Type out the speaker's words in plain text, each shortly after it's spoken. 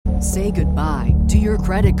Say goodbye to your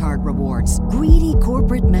credit card rewards. Greedy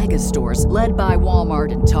corporate mega stores, led by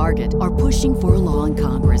Walmart and Target, are pushing for a law in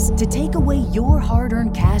Congress to take away your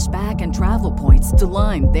hard-earned cash back and travel points to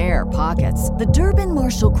line their pockets. The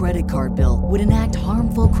Durbin-Marshall credit card bill would enact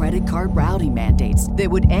harmful credit card routing mandates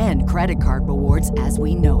that would end credit card rewards as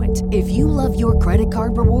we know it. If you love your credit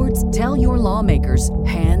card rewards, tell your lawmakers,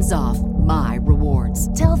 hands off my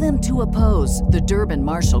rewards. Tell them to oppose the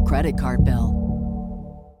Durbin-Marshall credit card bill.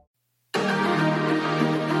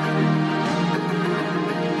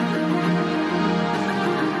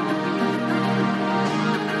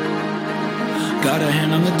 Got a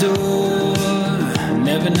hand on the door,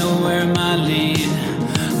 never know where it might lead.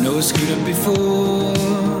 Know it screwed up before,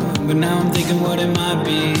 but now I'm thinking what it might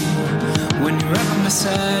be. When you're right by my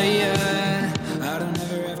side, I don't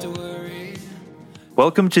ever have to worry.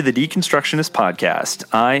 Welcome to the Deconstructionist Podcast.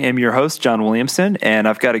 I am your host, John Williamson, and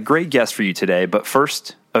I've got a great guest for you today. But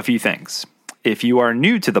first, a few things. If you are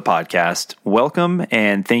new to the podcast, welcome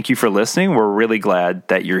and thank you for listening. We're really glad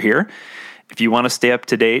that you're here. If you want to stay up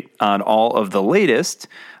to date on all of the latest,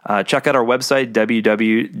 check out our website,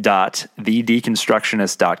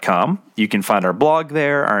 www.thedeconstructionist.com. You can find our blog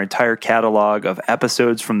there, our entire catalog of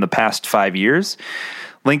episodes from the past 5 years,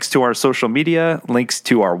 links to our social media, links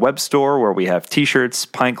to our web store where we have t-shirts,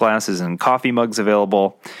 pint glasses, and coffee mugs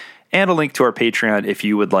available, and a link to our Patreon if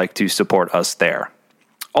you would like to support us there.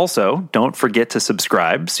 Also, don't forget to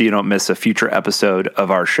subscribe so you don't miss a future episode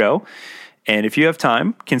of our show. And if you have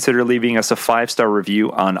time, consider leaving us a 5-star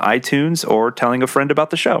review on iTunes or telling a friend about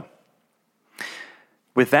the show.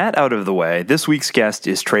 With that out of the way, this week's guest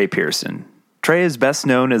is Trey Pearson. Trey is best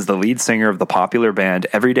known as the lead singer of the popular band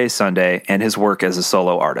Everyday Sunday and his work as a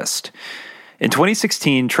solo artist. In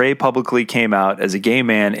 2016, Trey publicly came out as a gay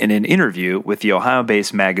man in an interview with the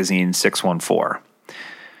Ohio-based magazine 614.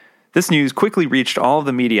 This news quickly reached all of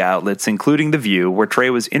the media outlets, including The View, where Trey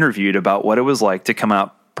was interviewed about what it was like to come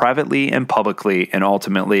out privately and publicly, and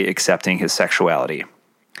ultimately accepting his sexuality.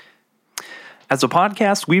 As a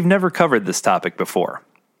podcast, we've never covered this topic before.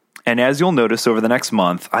 And as you'll notice over the next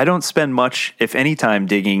month, I don't spend much, if any, time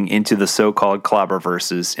digging into the so-called clobber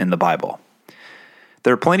verses in the Bible.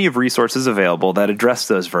 There are plenty of resources available that address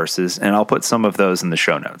those verses, and I'll put some of those in the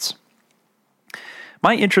show notes.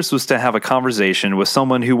 My interest was to have a conversation with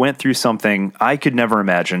someone who went through something I could never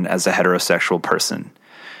imagine as a heterosexual person.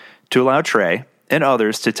 To allow Trey and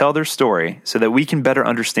others to tell their story so that we can better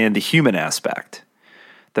understand the human aspect.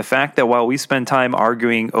 The fact that while we spend time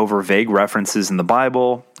arguing over vague references in the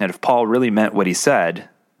Bible, and if Paul really meant what he said,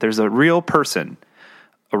 there's a real person,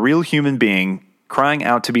 a real human being, crying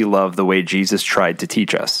out to be loved the way Jesus tried to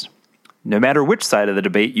teach us. No matter which side of the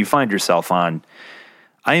debate you find yourself on,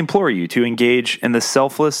 I implore you to engage in the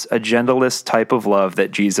selfless, agendaless type of love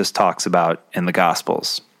that Jesus talks about in the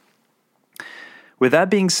Gospels. With that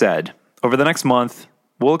being said, over the next month,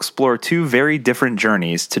 we'll explore two very different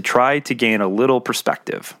journeys to try to gain a little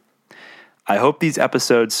perspective. I hope these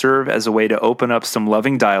episodes serve as a way to open up some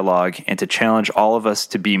loving dialogue and to challenge all of us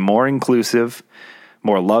to be more inclusive,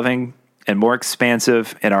 more loving, and more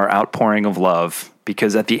expansive in our outpouring of love,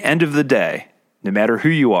 because at the end of the day, no matter who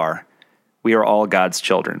you are, we are all God's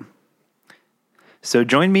children. So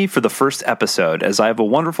join me for the first episode as I have a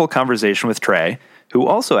wonderful conversation with Trey, who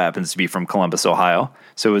also happens to be from Columbus, Ohio.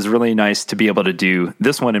 So it was really nice to be able to do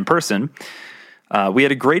this one in person. We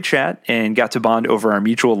had a great chat and got to bond over our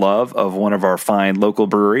mutual love of one of our fine local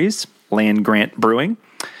breweries, Land Grant Brewing.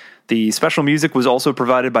 The special music was also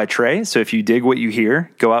provided by Trey, so if you dig what you hear,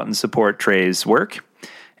 go out and support Trey's work,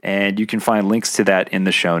 and you can find links to that in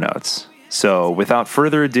the show notes. So without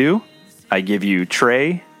further ado, I give you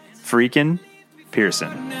Trey freaking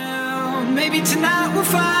Pearson. Maybe tonight we'll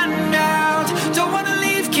find out. Don't wanna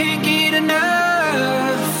leave, can't get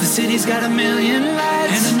enough. The city's got a million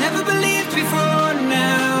lights, and I never believed before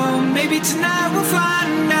now. Maybe tonight we'll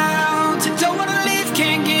find out. Don't wanna leave,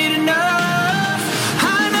 can't get enough.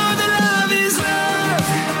 I know that love is love.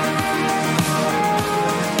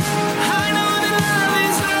 I know that love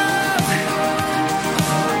is love.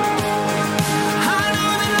 I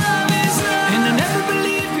know that love is love, and I never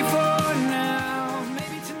believed before now.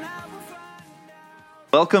 Maybe tonight we'll find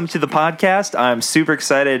out. Welcome to the podcast. I'm super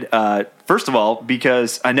excited, first of all,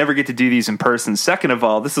 because I never get to do these in person. Second of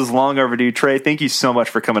all, this is long overdue. Trey, thank you so much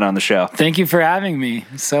for coming on the show. Thank you for having me.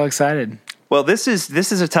 I'm so excited. Well, this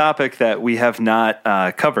is a topic that we have not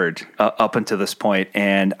covered up until this point,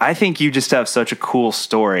 and I think you just have such a cool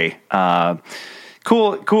story.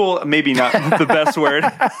 Cool. Maybe not the best word.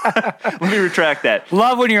 Let me retract that.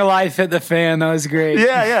 Love when your life hit the fan. That was great.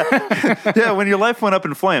 Yeah. When your life went up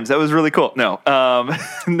in flames, that was really cool. No.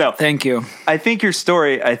 Thank you. I think your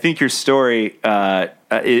story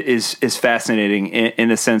is fascinating in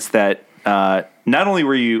the sense that not only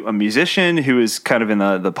were you a musician who is kind of in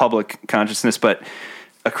the public consciousness, but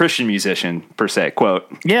a Christian musician per se, quote,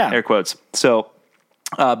 air quotes. So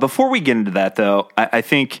before we get into that, though, I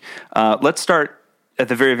think let's start at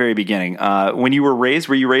the very, very beginning. When you were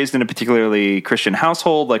you raised in a particularly Christian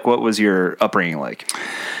household? Like, what was your upbringing like?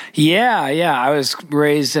 Yeah. I was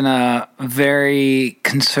raised in a very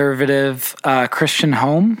conservative Christian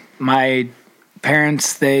home. My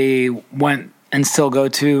parents, they went and still go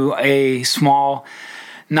to a small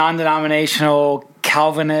non-denominational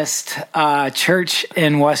Calvinist church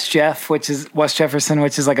in West Jefferson,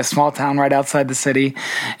 which is like a small town right outside the city,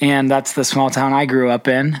 and that's the small town I grew up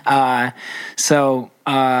in. I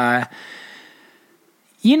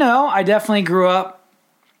definitely grew up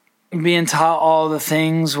being taught all the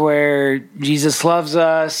things where Jesus loves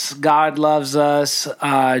us, God loves us,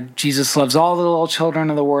 Jesus loves all the little children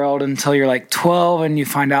of the world until you're like 12 and you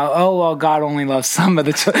find out, oh, well, God only loves some of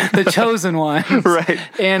the chosen ones. Right.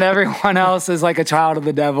 And everyone else is like a child of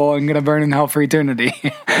the devil and going to burn in hell for eternity.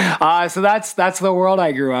 So that's the world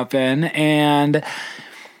I grew up in. And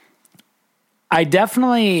I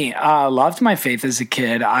definitely loved my faith as a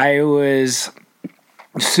kid. I was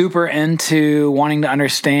super into wanting to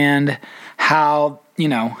understand how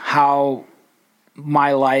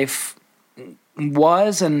my life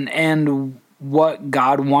was and what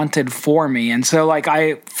God wanted for me. And so like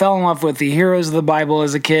I fell in love with the heroes of the Bible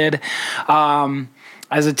as a kid.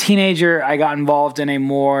 As a teenager, I got involved in a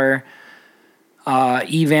more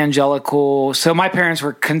evangelical. So my parents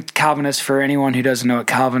were Calvinists. For anyone who doesn't know what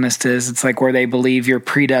Calvinist is, it's like where they believe you're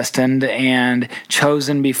predestined and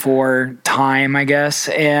chosen before time, I guess,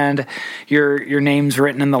 and your name's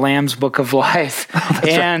written in the Lamb's Book of Life.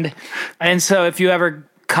 And so if you ever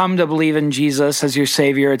come to believe in Jesus as your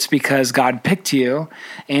Savior, it's because God picked you.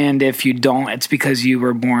 And if you don't, it's because you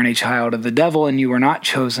were born a child of the devil and you were not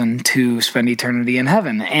chosen to spend eternity in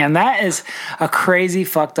heaven. And that is a crazy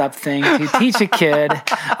fucked up thing to teach a kid.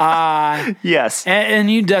 Yes. And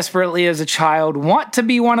you desperately as a child want to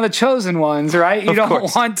be one of the chosen ones, right? You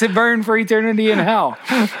don't want to burn for eternity in hell.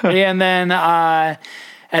 And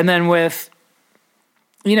then with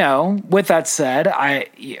that said,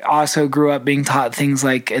 I also grew up being taught things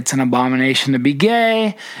like it's an abomination to be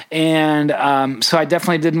gay. And so I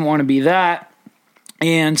definitely didn't want to be that.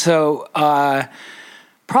 And so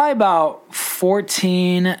probably about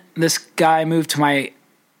 14, this guy moved to my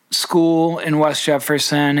school in West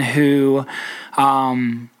Jefferson who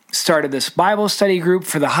started this Bible study group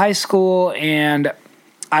for the high school. And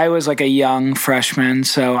I was like a young freshman,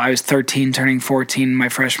 so I was 13 turning 14 my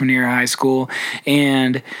freshman year of high school,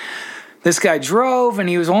 and this guy drove, and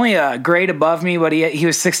he was only a grade above me, but he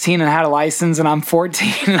was 16 and had a license, and I'm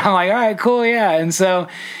 14, and I'm like, all right, cool, yeah. And so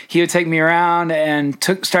he would take me around and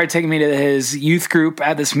started taking me to his youth group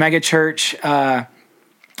at this mega church,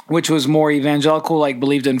 which was more evangelical, like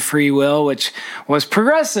believed in free will, which was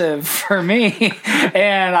progressive for me.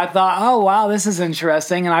 And I thought, oh, wow, this is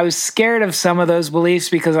interesting. And I was scared of some of those beliefs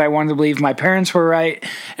because I wanted to believe my parents were right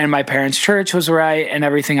and my parents' church was right and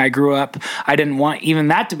everything I grew up, I didn't want even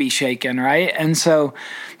that to be shaken, right? And so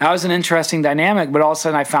that was an interesting dynamic, but all of a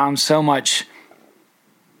sudden I found so much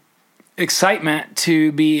excitement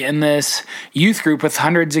to be in this youth group with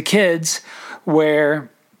hundreds of kids where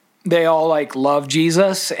they all like love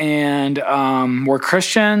Jesus and were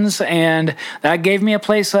Christians, and that gave me a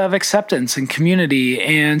place of acceptance and community.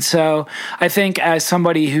 And so I think as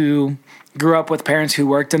somebody who grew up with parents who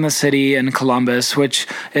worked in the city in Columbus, which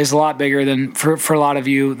is a lot bigger than for a lot of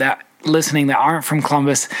you that listening that aren't from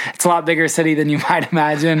Columbus, it's a lot bigger city than you might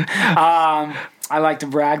imagine. I like to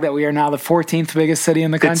brag that we are now the 14th biggest city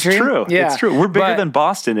in the country. It's true. Yeah. It's true. We're bigger than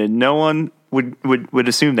Boston, and no one would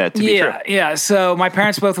assume that to be true. Yeah. So my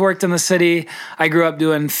parents both worked in the city. I grew up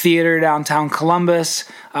doing theater downtown Columbus,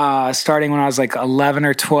 starting when I was like 11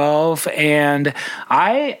 or 12. And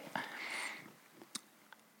I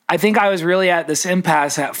think I was really at this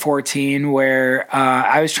impasse at 14 where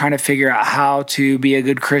I was trying to figure out how to be a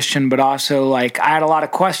good Christian, but also like I had a lot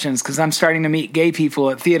of questions because I'm starting to meet gay people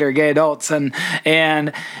at theater, gay adults,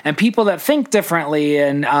 and people that think differently,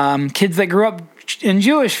 and kids that grew up in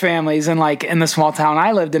Jewish families, and like in the small town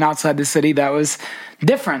I lived in outside the city, that was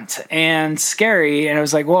different and scary. And I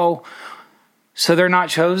was like, whoa, so they're not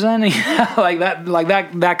chosen, like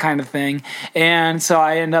that kind of thing. And so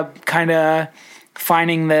I end up kind of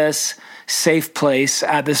finding this safe place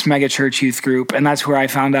at this mega church youth group, and that's where I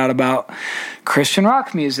found out about Christian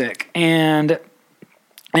rock music. And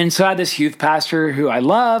so I had this youth pastor who I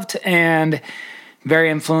loved and very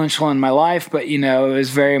influential in my life, but, it was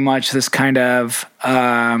very much this kind of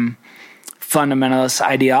fundamentalist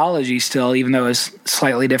ideology still, even though it was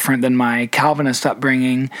slightly different than my Calvinist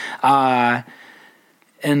upbringing. And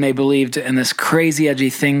they believed in this crazy,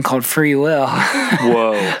 edgy thing called free will.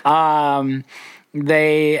 Whoa.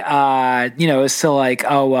 They, it was still like,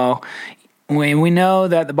 oh, well, we know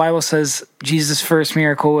that the Bible says Jesus' first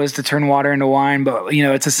miracle was to turn water into wine, but,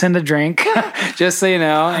 it's a sin to drink, just so you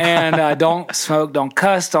know, and don't smoke, don't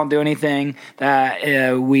cuss, don't do anything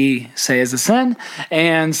that we say is a sin.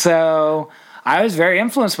 And so I was very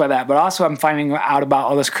influenced by that, but also I'm finding out about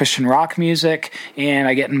all this Christian rock music, and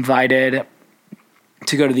I get invited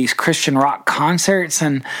to go to these Christian rock concerts.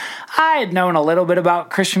 And I had known a little bit about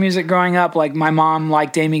Christian music growing up. Like, my mom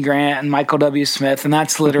liked Amy Grant and Michael W. Smith, and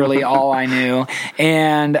that's literally all I knew.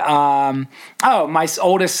 And, my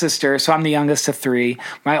oldest sister, so I'm the youngest of three,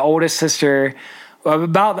 my oldest sister,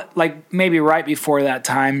 about like maybe right before that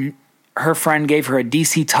time, her friend gave her a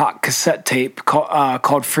DC Talk cassette tape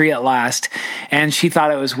called Free at Last, and she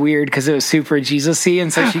thought it was weird because it was super Jesus-y,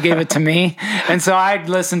 and so she gave it to me. And so I'd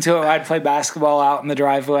listen to it. I'd play basketball out in the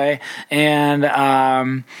driveway, and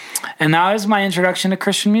that was my introduction to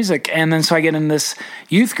Christian music. And then so I get in this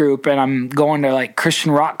youth group, and I'm going to like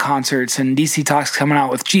Christian rock concerts, and DC Talk's coming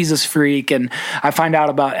out with Jesus Freak, and I find out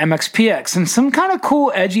about MXPX and some kind of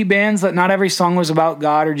cool edgy bands that not every song was about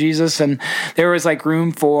God or Jesus, and there was like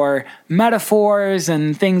room for metaphors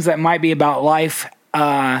and things that might be about life,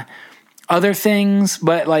 other things,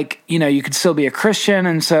 but like, you could still be a Christian.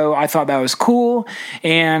 And so I thought that was cool.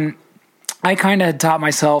 And I kind of had taught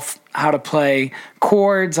myself how to play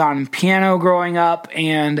chords on piano growing up,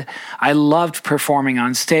 and I loved performing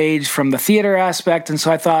on stage from the theater aspect. And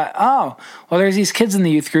so I thought, oh, well, there's these kids in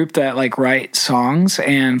the youth group that like write songs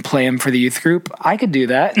and play them for the youth group. I could do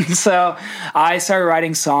that. And so I started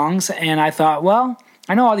writing songs, and I thought, well,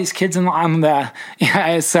 I know all these kids on the,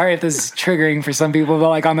 sorry if this is triggering for some people, but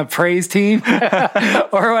like on the praise team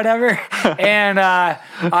or whatever. And I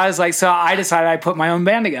was like, so I decided I'd put my own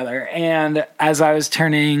band together. And as I was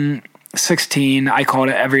turning 16, I called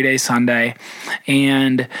it Everyday Sunday.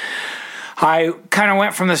 And I kind of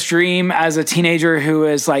went from this dream as a teenager who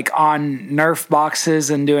was like on Nerf boxes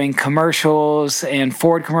and doing commercials and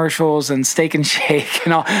Ford commercials and Steak and Shake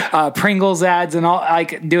and all Pringles ads and all,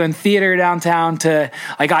 like doing theater downtown, to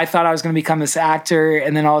like I thought I was going to become this actor,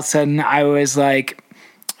 and then all of a sudden I was like,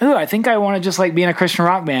 ooh, I think I want to just like be in a Christian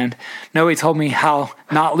rock band. Nobody told me how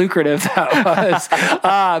not lucrative that was.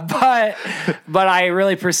 But I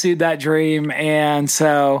really pursued that dream. And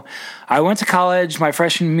so I went to college my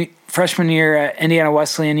freshman year at Indiana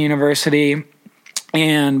Wesleyan University.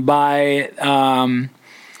 And by the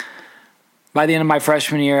end of my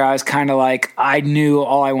freshman year, I was kind of like, I knew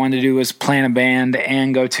all I wanted to do was plan a band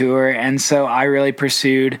and go tour. And so I really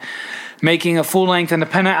pursued making a full-length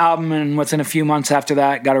independent album, and within a few months after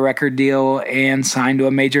that, got a record deal and signed to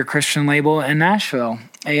a major Christian label in Nashville.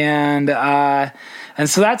 And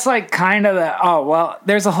so that's like kind of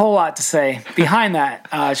there's a whole lot to say behind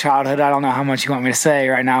that childhood. I don't know how much you want me to say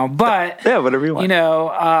right now, but yeah, whatever you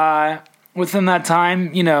want. Within that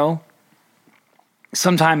time,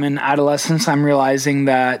 sometime in adolescence, I'm realizing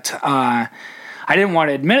that I didn't want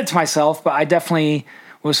to admit it to myself, but I definitely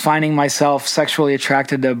was finding myself sexually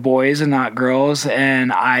attracted to boys and not girls,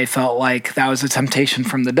 and I felt like that was a temptation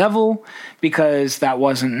from the devil because that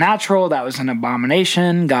wasn't natural, that was an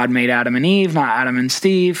abomination. God made Adam and Eve, not Adam and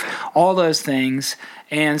Steve, all those things.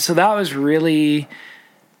 And so that was really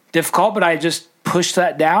difficult, but I just pushed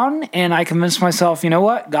that down, and I convinced myself, you know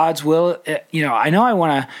what, God's will, I know I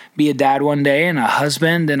want to be a dad one day and a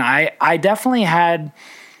husband, and I definitely had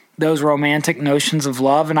those romantic notions of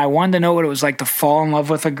love, and I wanted to know what it was like to fall in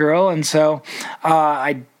love with a girl. And so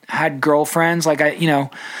I had girlfriends. Like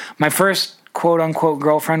my first quote unquote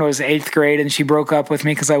girlfriend was 8th grade, and she broke up with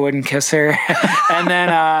me because I wouldn't kiss her. And then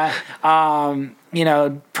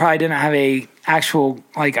probably didn't have a actual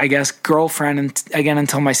girlfriend again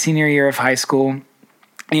until my senior year of high school.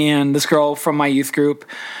 And this girl from my youth group,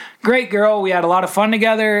 great girl. We had a lot of fun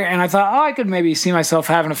together, and I thought, I could maybe see myself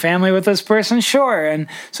having a family with this person. Sure. And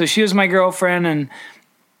so she was my girlfriend, and,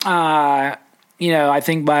 I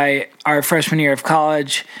think by our freshman year of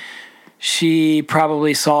college, she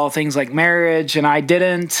probably saw things like marriage, and I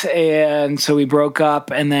didn't. And so we broke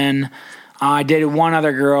up, and then I dated one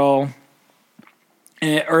other girl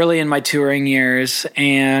early in my touring years,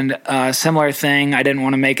 and a similar thing. I didn't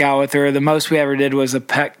want to make out with her. The most we ever did was a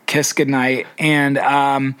peck kiss goodnight. And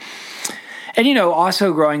And,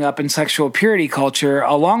 also growing up in sexual purity culture,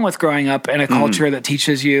 along with growing up in a culture that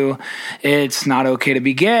teaches you it's not okay to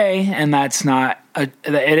be gay, and that's it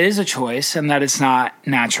is a choice, and that it's not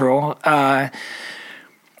natural.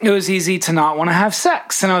 It was easy to not want to have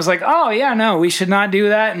sex. And I was like, oh, yeah, no, we should not do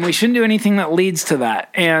that, and we shouldn't do anything that leads to that.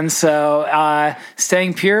 And so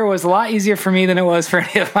staying pure was a lot easier for me than it was for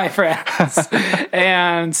any of my friends.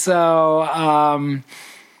 And so,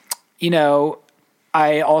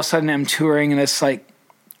 I all of a sudden am touring in this like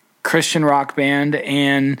Christian rock band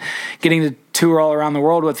and getting to tour all around the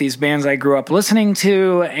world with these bands I grew up listening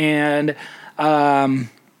to, and getting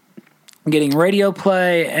radio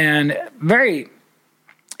play, and very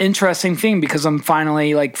interesting thing because I'm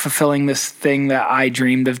finally like fulfilling this thing that I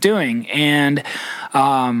dreamed of doing. And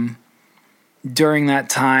during that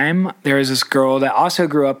time, there was this girl that also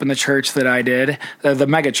grew up in the church that I did, the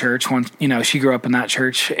mega church. She grew up in that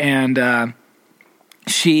church, and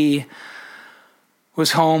she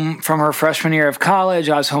was home from her freshman year of college.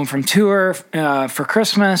 I was home from tour for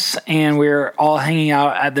Christmas, and we were all hanging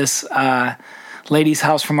out at this lady's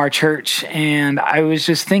house from our church. And I was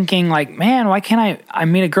just thinking, like, man, why can't I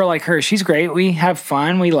meet a girl like her? She's great. We have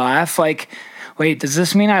fun. We laugh. Like, wait, does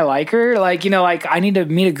this mean I like her? Like, I need to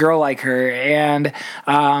meet a girl like her. And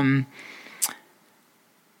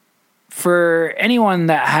for anyone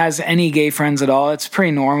that has any gay friends at all, it's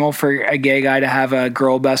pretty normal for a gay guy to have a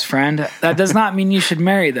girl best friend. That does not mean you should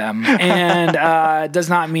marry them, and does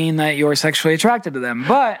not mean that you're sexually attracted to them.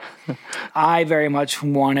 But I very much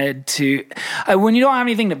wanted to. When you don't have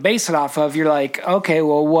anything to base it off of, you're like, okay,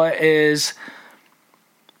 well, what is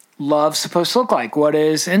love supposed to look like? What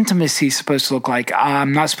is intimacy supposed to look like?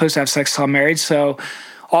 I'm not supposed to have sex till I'm married, so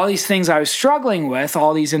all these things I was struggling with,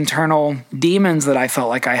 all these internal demons that I felt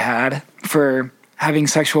like I had for having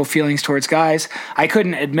sexual feelings towards guys, I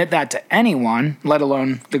couldn't admit that to anyone, let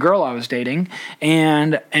alone the girl I was dating.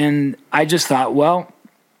 And I just thought, well,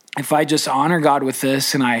 if I just honor God with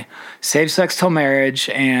this and I save sex till marriage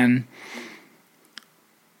and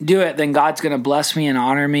do it, then God's going to bless me and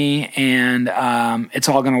honor me, and it's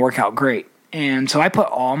all going to work out great. And so I put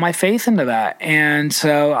all my faith into that. And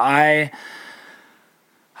so I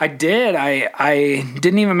did. I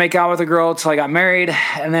didn't even make out with a girl until I got married.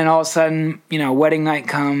 And then all of a sudden, wedding night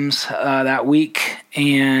comes that week,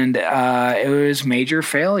 and it was major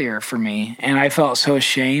failure for me. And I felt so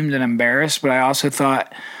ashamed and embarrassed, but I also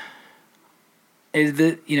thought,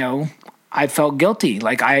 I felt guilty.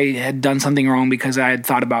 Like I had done something wrong because I had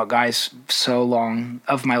thought about guys so long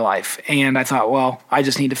of my life. And I thought, well, I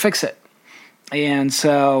just need to fix it. And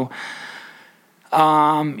so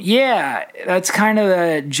that's kind of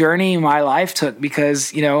the journey my life took,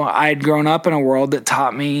 because, I'd grown up in a world that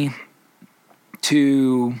taught me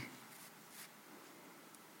to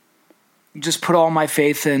just put all my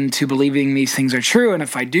faith into believing these things are true. And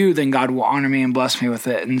if I do, then God will honor me and bless me with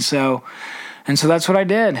it. And so that's what I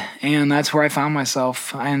did. And that's where I found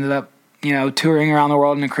myself. I ended up, touring around the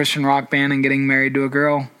world in a Christian rock band and getting married to a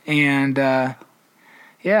girl. And,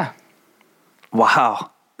 yeah.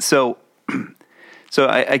 Wow. So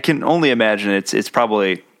I can only imagine it's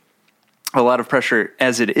probably a lot of pressure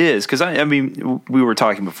as it is, because I mean, we were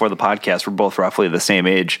talking before the podcast, we're both roughly the same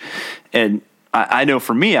age, and I know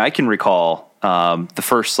for me, I can recall the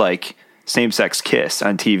first like same-sex kiss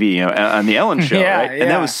on TV, on the Ellen show, right? Yeah. And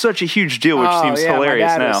that was such a huge deal, which seems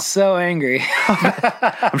hilarious my dad now. Was so angry.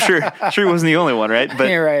 I'm sure he wasn't the only one, right? But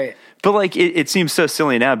you're right. But like it seems so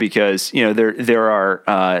silly now because there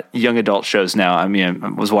are young adult shows now. I mean, I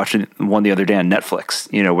was watching one the other day on Netflix,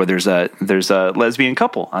 where there's a lesbian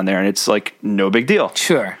couple on there, and it's like no big deal.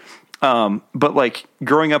 Sure. But like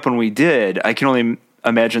growing up when we did, I can only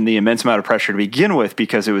imagine the immense amount of pressure to begin with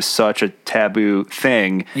because it was such a taboo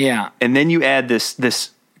thing. Yeah. And then you add this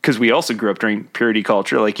because we also grew up during purity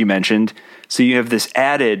culture, like you mentioned. So you have this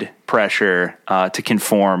added pressure to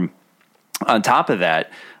conform on top of that.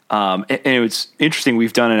 And it's interesting.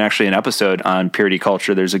 We've done an episode on purity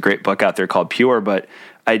culture. There's a great book out there called Pure, but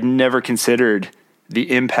I'd never considered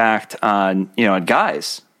the impact on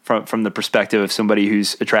guys from the perspective of somebody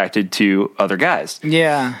who's attracted to other guys.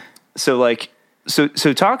 Yeah.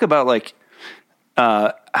 So talk about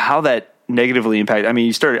how that negatively impacted. I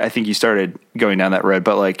mean, I think you started going down that road,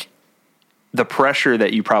 but like the pressure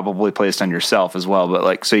that you probably placed on yourself as well. But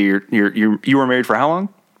like, so you were married for how long?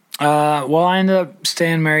 Well, I ended up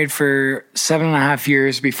staying married for 7.5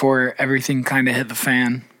 years before everything kind of hit the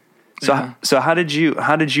fan. So how did you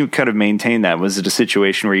kind of maintain that? Was it a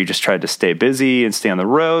situation where you just tried to stay busy and stay on the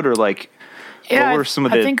road, or like, what were some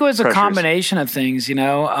of the I think it was pressures? A combination of things,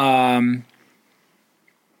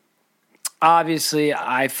 obviously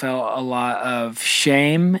I felt a lot of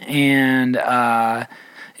shame and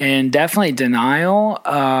definitely denial,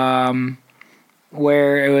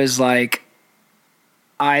 where it was like,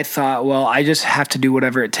 I thought, well, I just have to do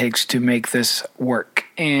whatever it takes to make this work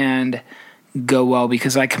and go well,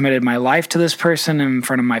 because I committed my life to this person in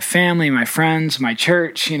front of my family, my friends, my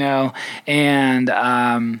church, and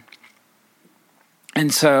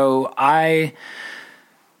so I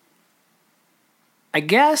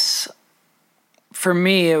guess for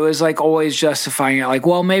me, it was like always justifying it, like,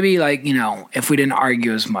 well, maybe like, if we didn't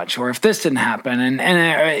argue as much, or if this didn't happen,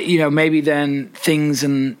 and maybe then things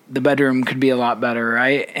in the bedroom could be a lot better,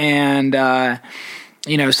 right? And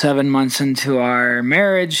 7 months into our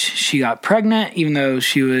marriage, she got pregnant, even though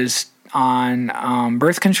she was on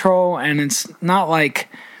birth control, and it's not like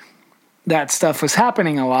that stuff was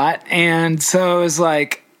happening a lot, and so it was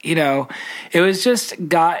like, it was just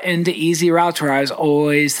got into easy routes where I was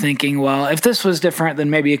always thinking, well, if this was different, then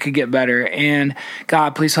maybe it could get better. And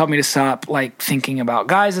God, please help me to stop like thinking about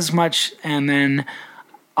guys as much, and then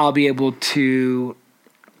I'll be able to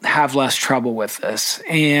have less trouble with this.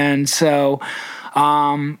 And so,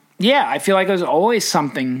 I feel like it was always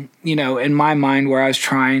something, in my mind where I was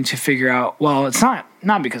trying to figure out, well, it's not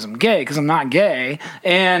because I'm gay, because I'm not gay.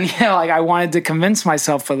 And, like I wanted to convince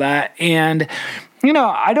myself of that. And,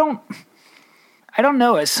 I don't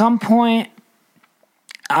know. At some point,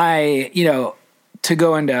 to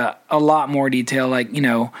go into a lot more detail, like,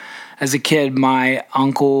 as a kid, my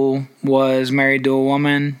uncle was married to a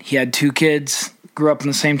woman. He had 2 kids, grew up in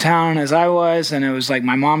the same town as I was, and it was like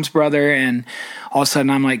my mom's brother. And all of a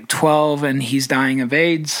sudden I'm like 12 and he's dying of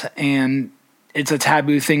AIDS, and it's a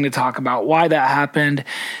taboo thing to talk about why that happened.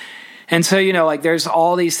 And so, like there's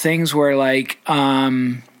all these things where like,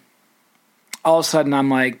 all of a sudden I'm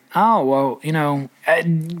like, oh, well,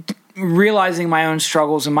 realizing my own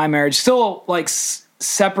struggles in my marriage, still like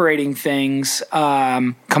separating things,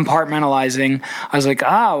 compartmentalizing. I was like,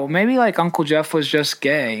 oh, well, maybe like Uncle Jeff was just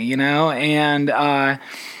gay, and I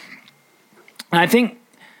think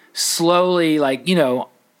slowly, like,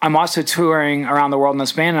 I'm also touring around the world in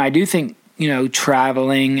this band, and I do think,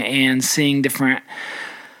 traveling and seeing different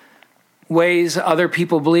ways other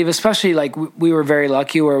people believe, especially like we were very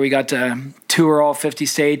lucky where we got to tour all 50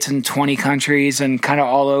 states and 20 countries and kind of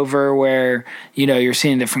all over, where you're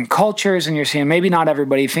seeing different cultures, and you're seeing maybe not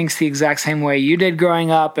everybody thinks the exact same way you did growing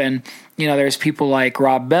up. And there's people like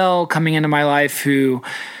Rob Bell coming into my life who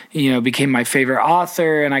became my favorite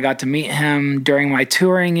author, and I got to meet him during my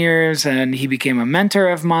touring years, and he became a mentor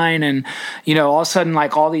of mine. And, all of a sudden,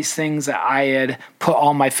 like all these things that I had put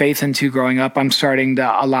all my faith into growing up, I'm starting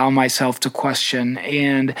to allow myself to question.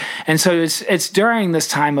 And so it's during this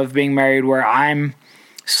time of being married where I'm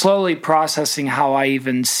slowly processing how I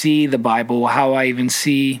even see the Bible, how I even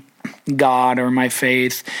see God or my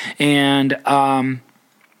faith. And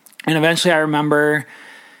eventually I remember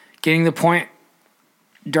getting the point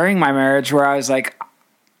during my marriage where I was like,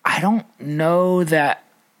 I don't know that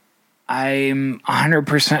I'm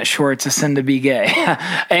 100% sure it's a sin to be gay.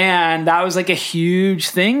 And that was like a huge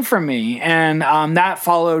thing for me. And that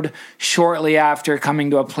followed shortly after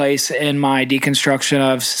coming to a place in my deconstruction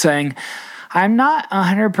of saying, I'm not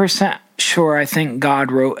 100% sure I think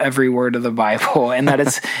God wrote every word of the Bible, and that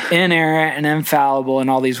it's inerrant and infallible and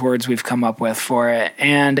all these words we've come up with for it.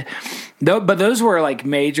 And but those were like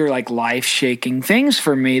major, like life-shaking things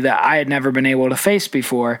for me that I had never been able to face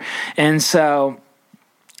before. And so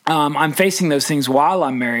I'm facing those things while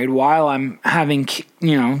I'm married, while I'm having,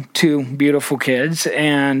 2 beautiful kids.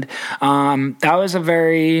 And that was a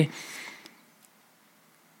very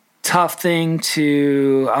tough thing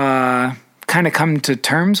to kind of come to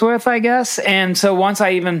terms with, I guess. And so once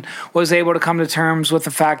I even was able to come to terms with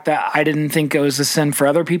the fact that I didn't think it was a sin for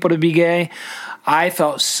other people to be gay, I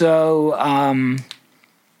felt so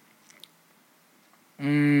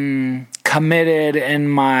committed in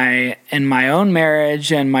my own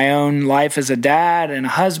marriage and my own life as a dad and a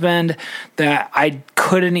husband that I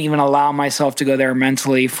couldn't even allow myself to go there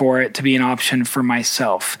mentally for it to be an option for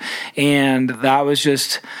myself. And that was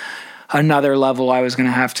just another level I was going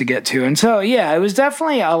to have to get to. And so, yeah, it was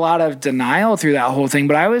definitely a lot of denial through that whole thing,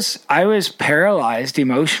 but I was paralyzed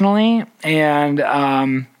emotionally. And,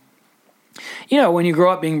 when you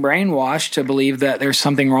grow up being brainwashed to believe that there's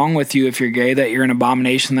something wrong with you if you're gay, that you're an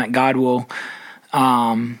abomination, that God will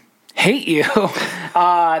hate you,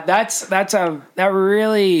 that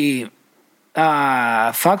really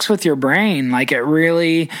fucks with your brain. Like, it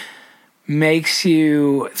really makes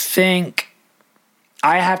you think,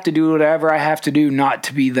 I have to do whatever I have to do not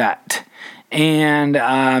to be that. And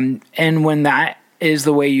when that is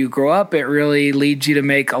the way you grow up, it really leads you to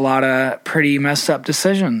make a lot of pretty messed up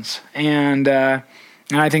decisions. And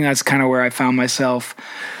I think that's kind of where I found myself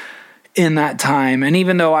in that time. And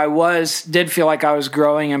even though did feel like I was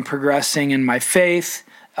growing and progressing in my faith,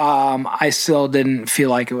 I still didn't feel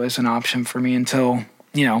like it was an option for me until,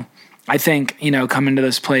 I think, coming to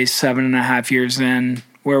this place 7.5 years in,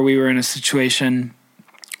 where we were in a situation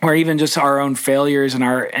where even just our own failures and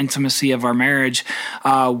our intimacy of our marriage,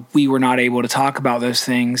 we were not able to talk about those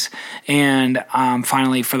things. And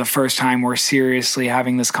finally, for the first time, we're seriously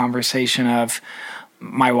having this conversation of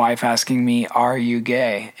my wife asking me, "Are you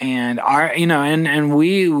gay?" And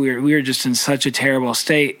we were just in such a terrible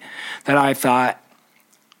state that I thought,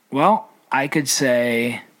 well, I could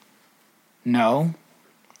say no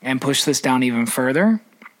and push this down even further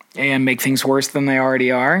and make things worse than they already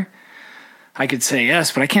are. I could say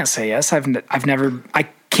yes, but I can't say yes. I hadn't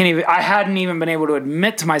even been able to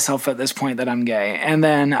admit to myself at this point that I'm gay. And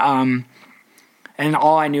then, and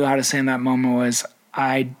all I knew how to say in that moment was,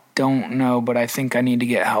 I don't know, but I think I need to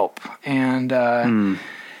get help. And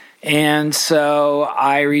so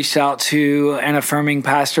I reached out to an affirming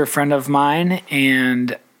pastor friend of mine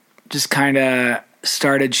and just kind of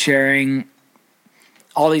started sharing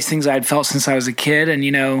all these things I had felt since I was a kid. And,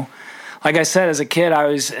 like I said, as a kid, I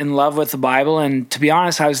was in love with the Bible. And to be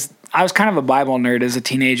honest, I was kind of a Bible nerd as a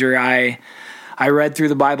teenager. I read through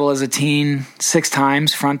the Bible as a teen 6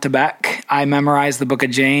 times, front to back. I memorized the book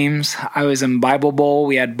of James. I was in Bible Bowl.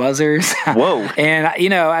 We had buzzers. Whoa. And,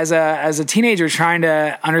 as a teenager trying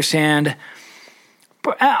to understand,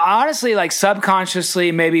 honestly, like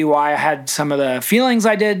subconsciously, maybe why I had some of the feelings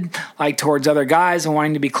I did, like towards other guys and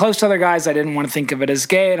wanting to be close to other guys. I didn't want to think of it as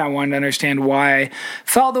gay, and I wanted to understand why I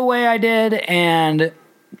felt the way I did. And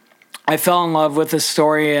I fell in love with the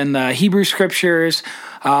story in the Hebrew scriptures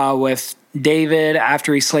with David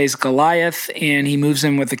after he slays Goliath and he moves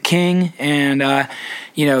in with the king. And,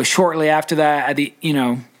 shortly after that,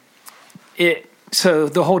 so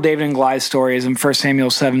the whole David and Goliath story is in 1 Samuel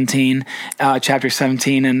 17, chapter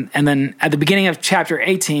 17. And then at the beginning of chapter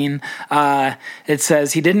 18, it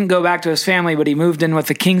says he didn't go back to his family, but he moved in with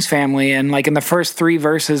the king's family. And like in the first 3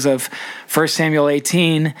 verses of 1 Samuel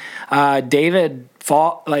 18, David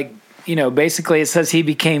basically it says he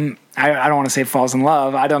became, I don't want to say falls in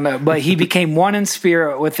love, I don't know, but he became one in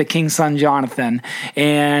spirit with the king's son, Jonathan.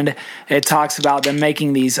 And it talks about them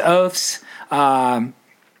making these oaths,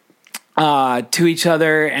 to each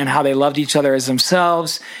other and how they loved each other as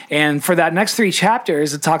themselves. And for that next 3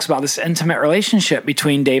 chapters, it talks about this intimate relationship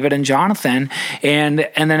between David and Jonathan. And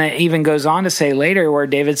then it even goes on to say later where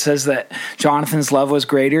David says that Jonathan's love was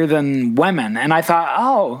greater than women. And I thought,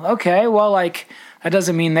 oh, okay, well, like that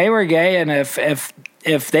doesn't mean they were gay. And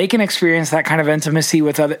if they can experience that kind of intimacy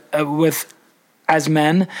with as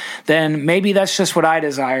men, then maybe that's just what I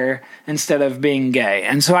desire instead of being gay.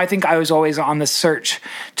 And so I think I was always on this search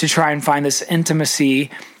to try and find this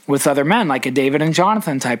intimacy with other men, like a David and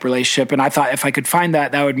Jonathan type relationship. And I thought if I could find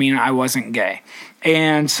that, that would mean I wasn't gay.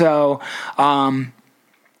 And so,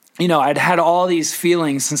 I'd had all these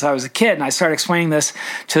feelings since I was a kid, and I started explaining this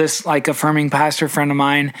to this like affirming pastor friend of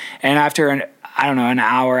mine. And after an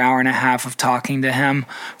hour and a half of talking to him,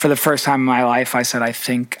 for the first time in my life, I said, I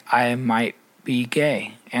think I might be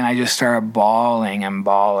gay. And I just started bawling.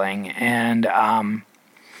 And I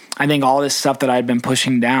think all this stuff that I'd been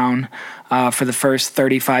pushing down for the first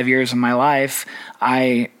 35 years of my life,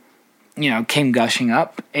 I came gushing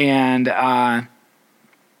up. And that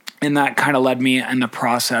kind of led me in the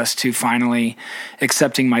process to finally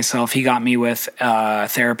accepting myself. He got me with a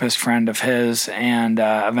therapist friend of his, and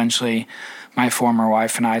eventually my former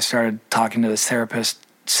wife and I started talking to this therapist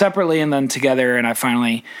separately and then together, and I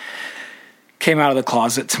finally came out of the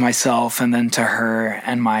closet to myself and then to her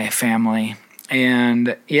and my family.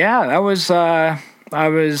 And yeah, that was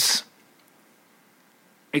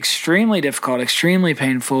extremely difficult, extremely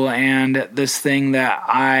painful, and this thing that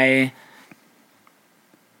I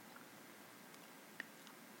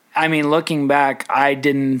mean, looking back, I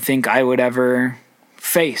didn't think I would ever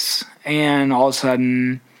face. And all of a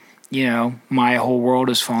sudden, my whole world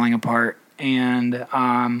is falling apart. And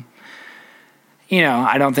I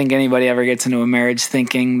don't think anybody ever gets into a marriage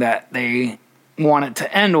thinking that they want it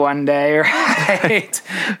to end one day, right?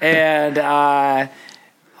 And that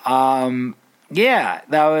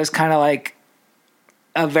was kind of like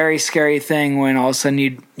a very scary thing when all of a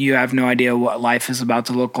sudden you have no idea what life is about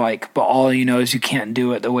to look like, but all you know is you can't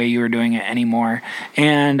do it the way you were doing it anymore.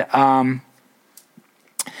 And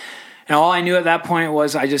all I knew at that point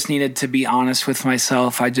was I just needed to be honest with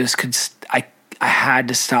myself. I had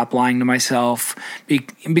to stop lying to myself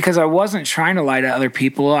because I wasn't trying to lie to other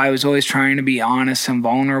people. I was always trying to be honest and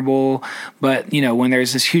vulnerable. But, you know, when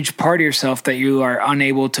there's this huge part of yourself that you are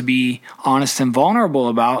unable to be honest and vulnerable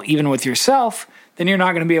about, even with yourself, then you're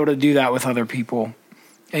not going to be able to do that with other people.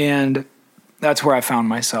 And that's where I found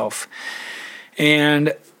myself.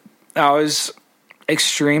 And that was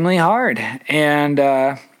extremely hard. And,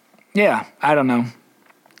 yeah, I don't know.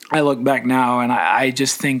 I look back now and I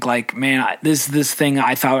just think like, man, this thing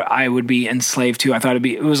I thought I would be enslaved to. I thought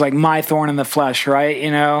it was like my thorn in the flesh, right?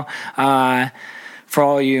 You know, for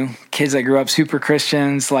all you kids that grew up super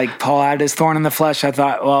Christians, like Paul had his thorn in the flesh. I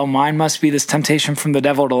thought, well, mine must be this temptation from the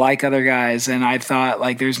devil to like other guys. And I thought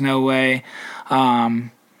like, there's no way,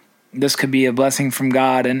 this could be a blessing from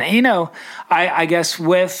God. And, you know, I guess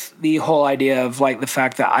with the whole idea of like the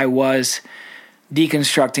fact that I was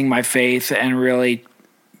deconstructing my faith and really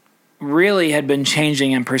had been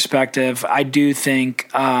changing in perspective, I do think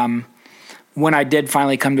when I did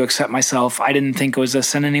finally come to accept myself, I didn't think it was a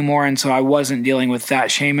sin anymore. And so I wasn't dealing with that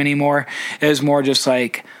shame anymore. It was more just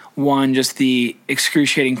like, one, just the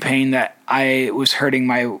excruciating pain that I was hurting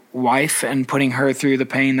my wife and putting her through the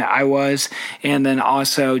pain that I was. And then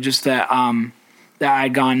also just that, that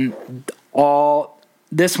I'd gone all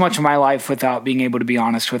this much of my life without being able to be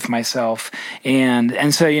honest with myself.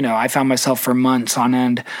 And so, you know, I found myself for months on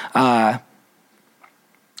end. I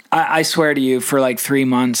swear to you, for like 3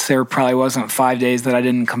 months, there probably wasn't 5 days that I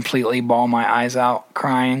didn't completely bawl my eyes out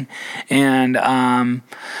crying. And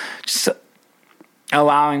just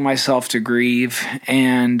allowing myself to grieve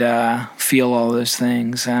and feel all those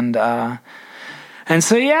things. And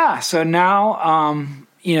so, yeah, so now,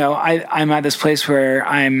 you know, I'm at this place where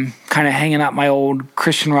I'm kind of hanging out my old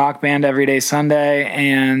Christian rock band every day Sunday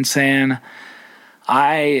and saying,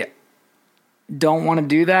 I don't want to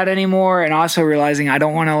do that anymore. And also realizing I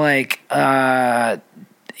don't want to like,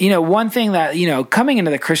 you know, one thing that, you know, coming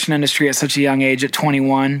into the Christian industry at such a young age at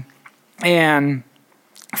 21 and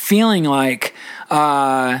feeling like,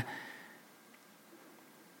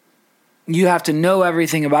 you have to know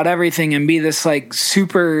everything about everything and be this like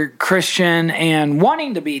super Christian and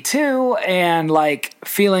wanting to be too. And like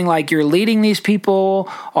feeling like you're leading these people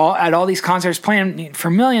at all these concerts, playing for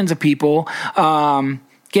millions of people,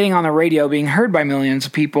 getting on the radio, being heard by millions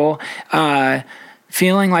of people,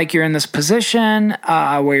 feeling like you're in this position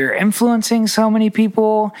where you're influencing so many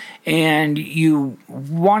people and you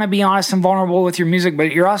want to be honest and vulnerable with your music,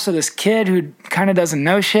 but you're also this kid who kind of doesn't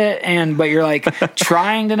know shit, but you're like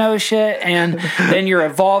trying to know shit, and then you're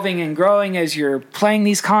evolving and growing as you're playing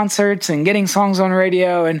these concerts and getting songs on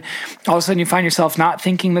radio, and all of a sudden you find yourself not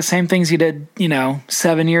thinking the same things you did, you know,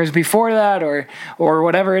 7 years before that or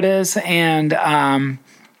whatever it is.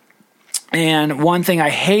 And one thing I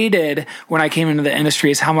hated when I came into the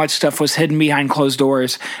industry is how much stuff was hidden behind closed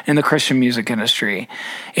doors in the Christian music industry.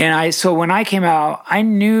 And so when I came out, I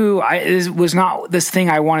knew it was not this thing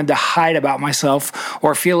I wanted to hide about myself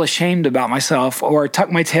or feel ashamed about myself or tuck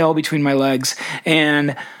my tail between my legs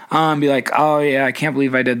and be like, oh yeah, I can't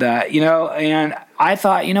believe I did that, you know? And I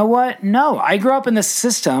thought, you know what? No, I grew up in this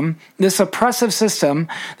system, this oppressive system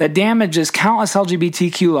that damages countless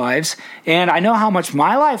LGBTQ lives. And I know how much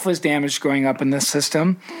my life was damaged growing up in this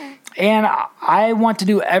system. And I want to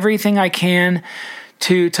do everything I can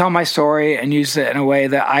to tell my story and use it in a way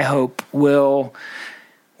that I hope will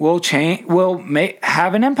change,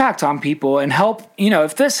 have an impact on people and help, you know,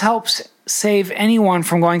 if this helps save anyone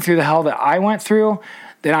from going through the hell that I went through,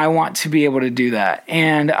 then I want to be able to do that.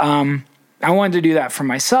 And, I wanted to do that for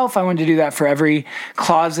myself. I wanted to do that for every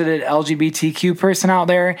closeted LGBTQ person out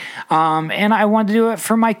there. And I wanted to do it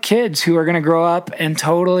for my kids who are going to grow up and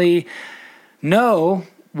totally know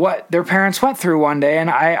what their parents went through one day. And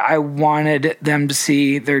I wanted them to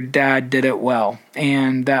see their dad did it well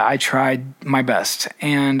and that I tried my best.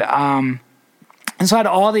 And so I had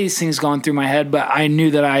all these things going through my head, but I knew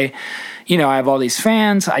that I have all these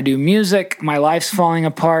fans. I do music. My life's falling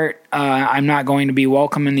apart. I'm not going to be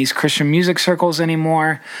welcome in these Christian music circles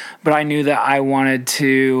anymore. But I knew that I wanted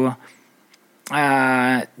to,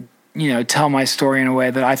 tell my story in a way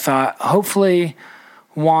that I thought hopefully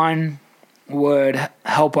one would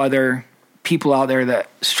help other people out there that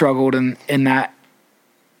struggled in that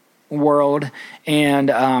world, and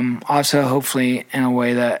also hopefully in a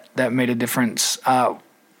way that made a difference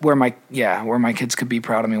where my kids could be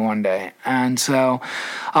proud of me one day. And so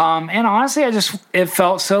and honestly, it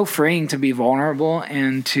felt so freeing to be vulnerable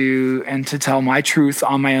and to tell my truth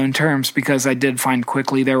on my own terms, because I did find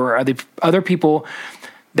quickly there were other people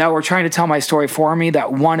that were trying to tell my story for me,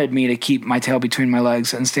 that wanted me to keep my tail between my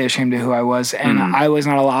legs and stay ashamed of who I was. And I was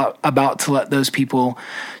not about to let those people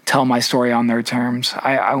tell my story on their terms.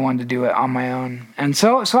 I wanted to do it on my own. And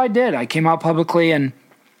so I did. I came out publicly, and,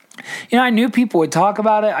 I knew people would talk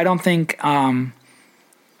about it. I don't think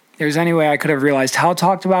there's any way I could have realized how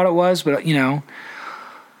talked about it was, but,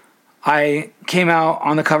 I came out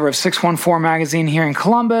on the cover of 614 magazine here in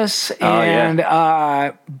Columbus, and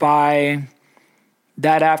by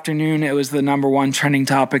that afternoon, it was the number one trending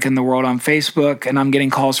topic in the world on Facebook, and I'm getting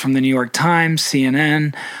calls from the New York Times,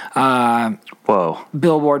 CNN,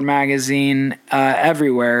 Billboard magazine,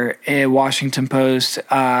 everywhere, Washington Post,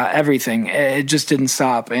 everything. It just didn't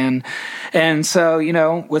stop, and so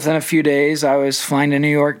within a few days, I was flying to New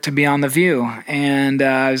York to be on The View, and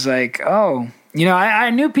I was like, oh. I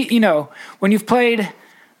knew, when you've played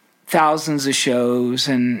thousands of shows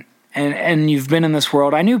and you've been in this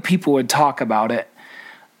world, I knew people would talk about it,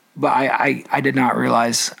 but I did not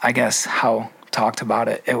realize, I guess, how talked about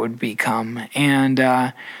it would become. And,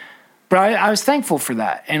 but I was thankful for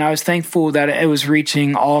that. And I was thankful that it was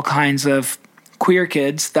reaching all kinds of queer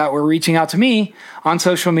kids that were reaching out to me on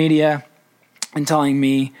social media and telling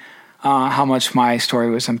me, how much my story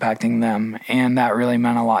was impacting them, and that really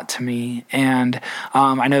meant a lot to me. And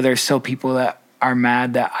I know there's still people that are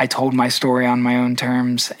mad that I told my story on my own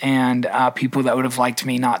terms, and people that would have liked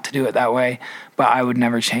me not to do it that way, but I would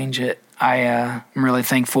never change it. I'm really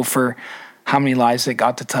thankful for how many lives it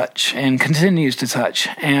got to touch and continues to touch,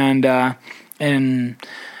 and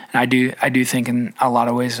I do think in a lot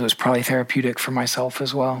of ways it was probably therapeutic for myself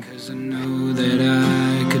as well. 'Cause I know that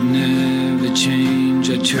I could never change.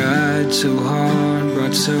 I tried so hard,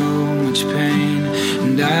 brought so much pain,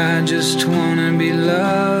 and I just wanna be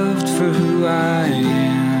loved for who I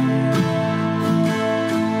am.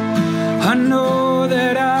 I know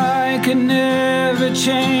that I could never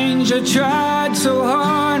change. I tried so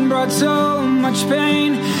hard, brought so much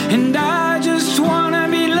pain, and I just wanna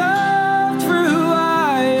be loved for who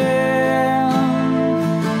I am.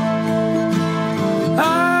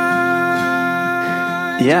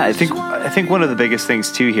 I think one of the biggest things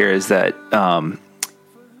too here is that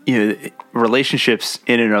relationships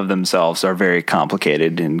in and of themselves are very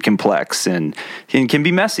complicated and complex and can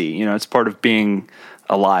be messy. It's part of being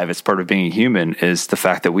alive. It's part of being a human, is the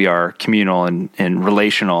fact that we are communal and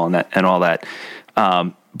relational and all that.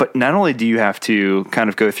 But not only do you have to kind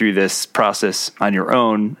of go through this process on your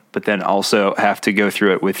own, but then also have to go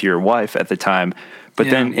through it with your wife at the time. But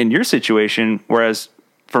then in your situation, whereas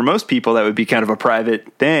for most people that would be kind of a private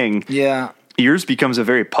thing, yours becomes a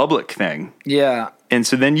very public thing. Yeah. And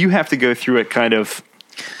so then you have to go through it kind of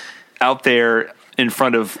out there in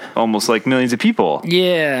front of almost like millions of people.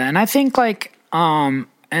 Yeah. And I think and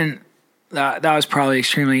that was probably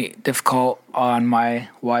extremely difficult on my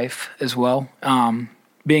wife as well.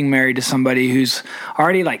 Being married to somebody who's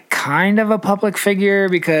already kind of a public figure,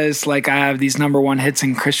 because I have these number one hits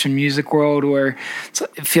in Christian music world where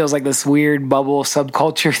it feels like this weird bubble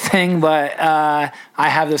subculture thing, but I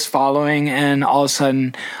have this following, and all of a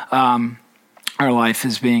sudden our life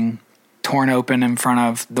is being torn open in front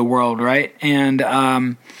of the world, right? And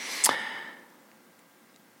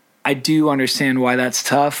I do understand why that's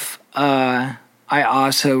tough. I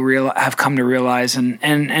also have come to realize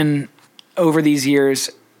and over these years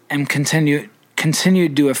and continued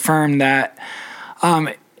to affirm that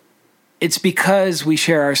it's because we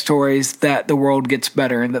share our stories that the world gets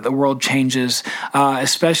better and that the world changes,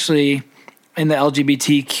 especially in the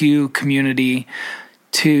LGBTQ community,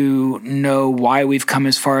 to know why we've come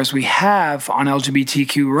as far as we have on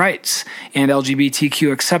LGBTQ rights and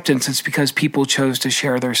LGBTQ acceptance. It's because people chose to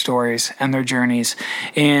share their stories and their journeys,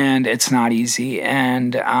 and it's not easy.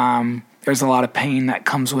 And there's a lot of pain that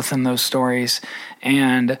comes within those stories,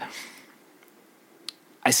 and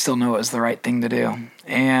I still know it was the right thing to do.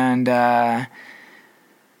 And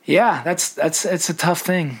it's a tough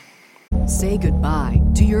thing. Say goodbye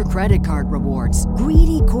to your credit card rewards.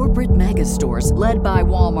 Greedy corporate mega stores, led by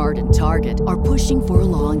Walmart and Target, are pushing for a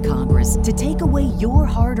law in Congress to take away your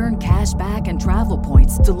hard-earned cash back and travel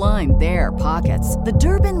points to line their pockets. The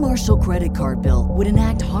Durbin-Marshall credit card bill would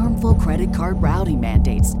enact harmful credit card routing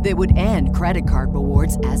mandates that would end credit card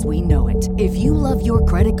rewards as we know it. If you love your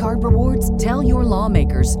credit card rewards, tell your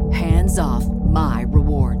lawmakers, hands off my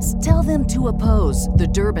rewards. Tell them to oppose the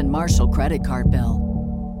Durbin-Marshall credit card bill.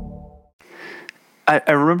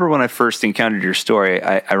 I remember when I first encountered your story,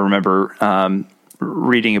 I remember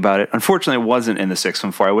reading about it. Unfortunately, it wasn't in the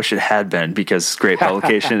 614. I wish it had been, because it's great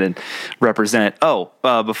publication and represent.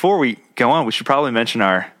 Before we go on, we should probably mention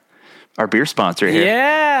our beer sponsor here.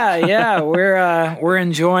 Yeah. We're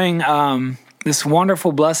enjoying this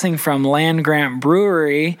wonderful blessing from Land Grant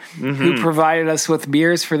Brewery, who provided us with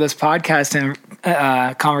beers for this podcast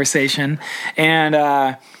and conversation.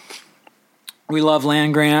 And we love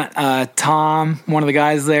Land Grant. Tom, one of the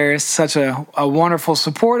guys there, is such a wonderful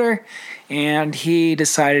supporter, and he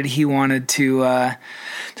decided he wanted to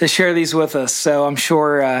share these with us. So I'm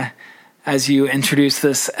sure as you introduce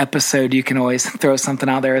this episode, you can always throw something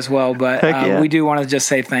out there as well. But we do want to just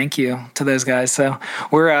say thank you to those guys. So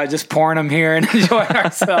we're just pouring them here and enjoying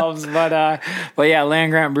ourselves. But yeah,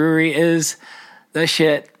 Land Grant Brewery is the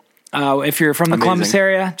shit. If you're from the Columbus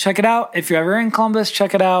area, check it out. If you're ever in Columbus,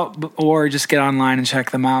 check it out. Or just get online and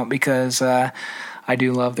check them out, because I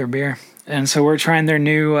do love their beer. And so we're trying their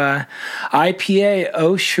new IPA,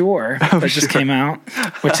 Oh Sure, that just came out,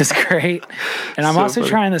 which is great. And I'm also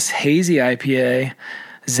trying this hazy IPA,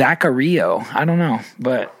 Zaccario. I don't know,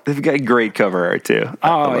 but they've got great cover art too.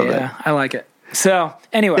 I like it. So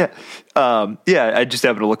anyway, I just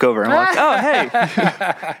happened to look over and I'm like, oh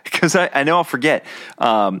hey, because I know I'll forget.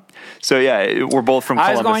 So yeah, we're both from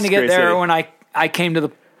Columbus. I was going to get there when I came to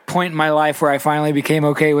the point in my life where I finally became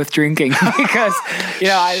okay with drinking, because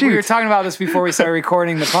we were talking about this before we started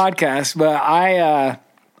recording the podcast, but I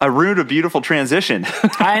ruined a beautiful transition.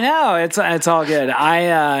 I know, it's all good.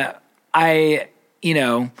 I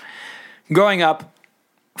growing up,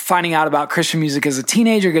 finding out about Christian music as a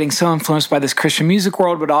teenager, getting so influenced by this Christian music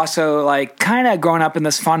world, but also like kind of growing up in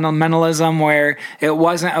this fundamentalism where it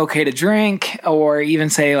wasn't okay to drink or even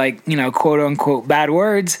say like, quote unquote bad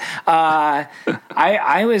words. I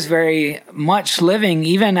was very much living,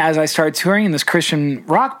 even as I started touring in this Christian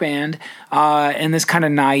rock band, in this kind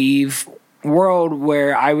of naive world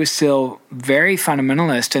where I was still very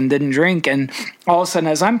fundamentalist and didn't drink. And all of a sudden,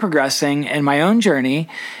 as I'm progressing in my own journey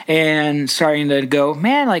and starting to go,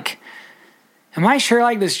 man, like, am I sure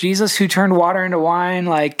like this Jesus who turned water into wine,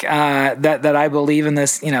 like that I believe in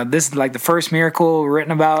this, this is like the first miracle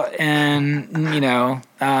written about in,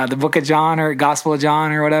 the book of John or Gospel of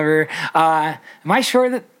John or whatever. Am I sure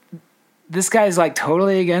that this guy's like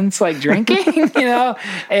totally against like drinking,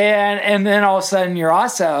 and then all of a sudden you're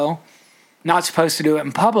also not supposed to do it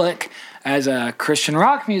in public as a Christian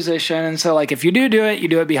rock musician. And so like, if you do it, you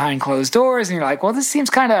do it behind closed doors, and you're like, well, this seems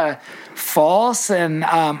kind of false. And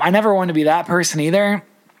I never wanted to be that person either.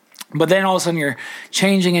 But then all of a sudden you're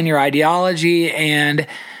changing in your ideology, and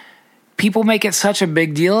people make it such a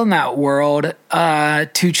big deal in that world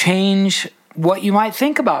to change what you might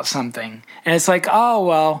think about something. And it's like, oh,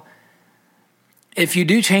 well, if you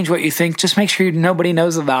do change what you think, just make sure nobody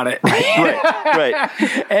knows about it. right.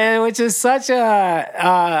 And which is such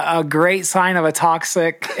a great sign of a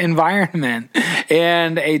toxic environment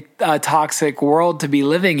and a toxic world to be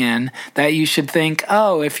living in, that you should think,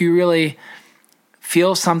 oh, if you really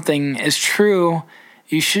feel something is true,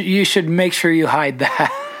 you should make sure you hide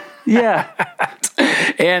that. Yeah.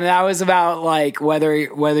 And that was about like whether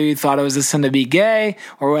you thought it was a sin to be gay,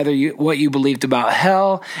 or what you believed about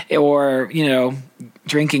hell, or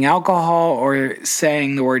drinking alcohol, or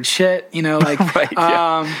saying the word shit. Right,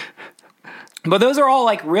 yeah. But those are all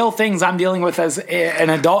like real things I'm dealing with as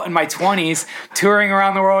an adult in my 20s, touring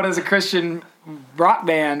around the world as a Christian rock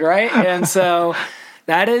band, right? And so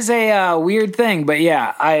that is a weird thing. But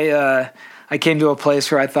yeah, I came to a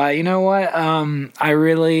place where I thought, you know what? I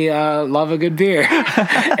really love a good beer,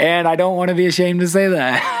 and I don't want to be ashamed to say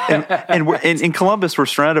that. and in Columbus, we're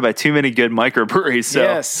surrounded by too many good microbreweries. So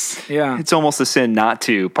yes, yeah, it's almost a sin not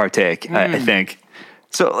to partake. I think.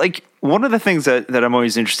 So, like, one of the things that I'm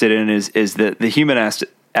always interested in is the human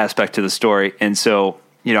aspect to the story. And so,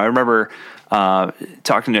 I remember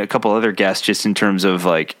talking to a couple other guests just in terms of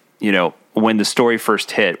like, when the story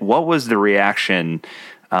first hit, what was the reaction?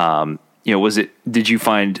 Did you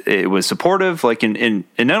find it was supportive, like in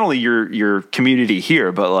not only your community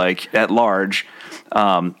here, but like at large,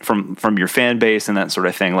 from your fan base and that sort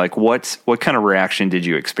of thing? Like what kind of reaction did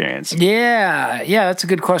you experience? Yeah, that's a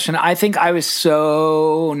good question. I think I was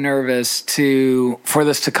so nervous for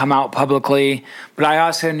this to come out publicly, but I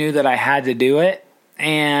also knew that I had to do it.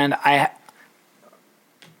 And I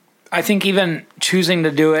think even choosing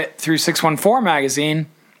to do it through 614 magazine,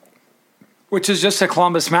 which is just a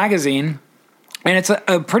Columbus magazine, and it's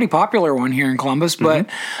a pretty popular one here in Columbus, but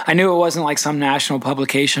I knew it wasn't like some national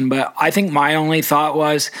publication. But I think my only thought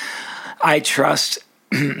was, I trust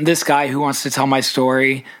this guy who wants to tell my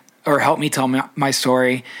story or help me tell my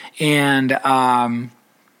story. And I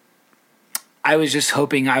was just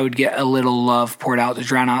hoping I would get a little love poured out to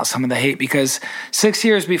drown out some of the hate, because 6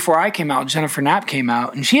 years before I came out, Jennifer Knapp came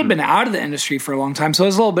out, and she had been out of the industry for a long time. So it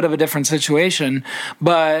was a little bit of a different situation,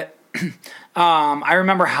 but I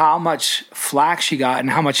remember how much flack she got and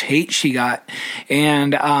how much hate she got.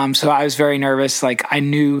 And so I was very nervous. Like, I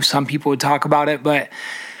knew some people would talk about it, but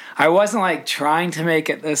I wasn't like trying to make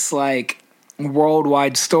it this like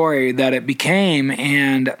worldwide story that it became.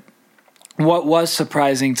 And what was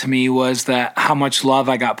surprising to me was that how much love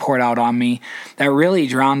I got poured out on me that really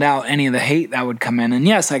drowned out any of the hate that would come in. And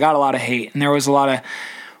yes, I got a lot of hate, and there was a lot of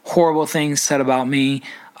horrible things said about me.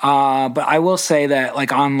 But I will say that,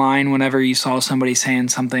 like, online, whenever you saw somebody saying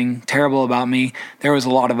something terrible about me, there was a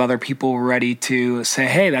lot of other people ready to say,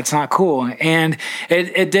 hey, that's not cool. And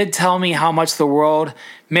it did tell me how much the world,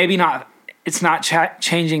 maybe not, it's not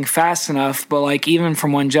changing fast enough, but like even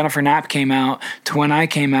from when Jennifer Knapp came out to when I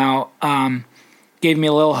came out, gave me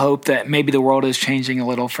a little hope that maybe the world is changing a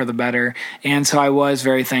little for the better. And so I was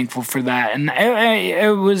very thankful for that. And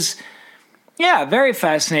it was, yeah, very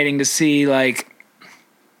fascinating to see like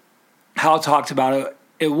how talked about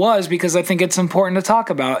it was, because I think it's important to talk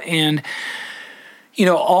about. And, you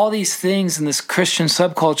know, all these things in this Christian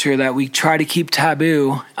subculture that we try to keep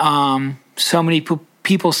taboo, so many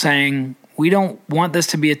people saying, we don't want this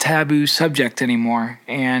to be a taboo subject anymore.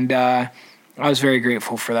 And I was very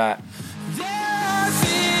grateful for that. There are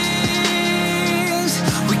things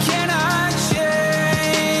we cannot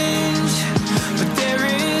change, but there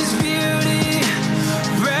is beauty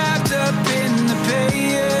wrapped up in the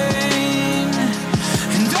pain.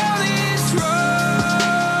 And all these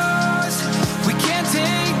roads we can't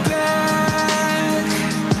take back.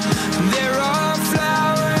 There are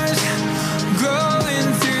flowers growing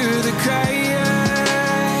through the cracks.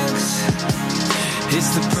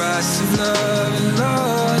 It's the price of love and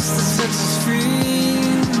loss that sets us free.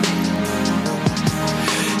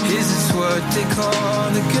 Is this what they call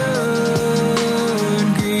the good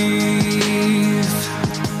grief?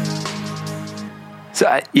 So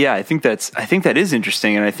I think that is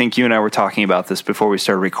interesting, and I think you and I were talking about this before we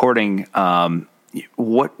started recording.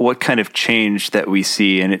 What kind of change that we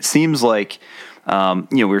see, and it seems like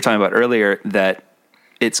we were talking about earlier that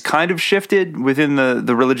it's kind of shifted within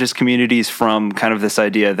the religious communities from kind of this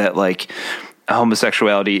idea that like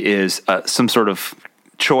homosexuality is some sort of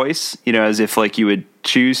choice, as if like you would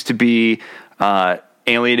choose to be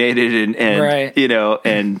alienated and right.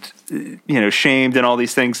 Shamed and all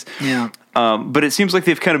these things. Yeah. But it seems like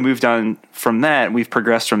they've kind of moved on from that. We've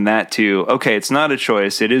progressed from that to, okay, it's not a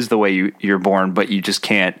choice. It is the way you're born, but you just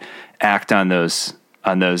can't act on those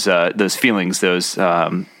feelings, those,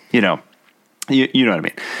 you know what I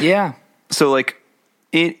mean? Yeah. So like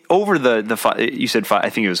over you said I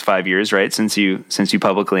think it was 5 years, right? Since you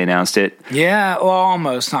publicly announced it. Yeah. Well,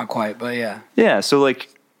 almost, not quite, but yeah. Yeah. So like,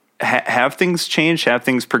 have things changed? Have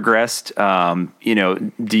things progressed?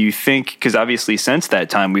 Do you think, because obviously since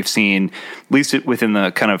that time we've seen, at least within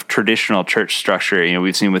the kind of traditional church structure,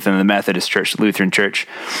 we've seen within the Methodist Church, Lutheran Church,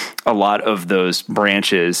 a lot of those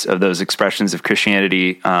branches of those expressions of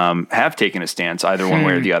Christianity have taken a stance either one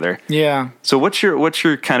way or the other. Yeah. So what's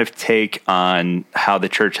your kind of take on how the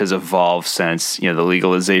church has evolved since, the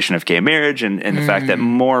legalization of gay marriage and the fact that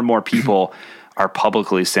more and more people are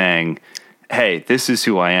publicly saying, hey, this is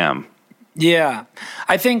who I am? Yeah.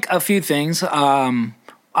 I think a few things.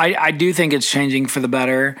 I do think it's changing for the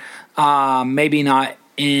better. Maybe not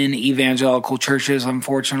in evangelical churches,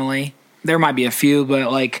 unfortunately. There might be a few,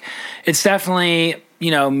 but like it's definitely,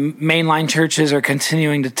 mainline churches are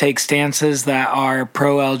continuing to take stances that are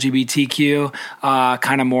pro-LGBTQ,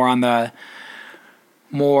 kind of more on the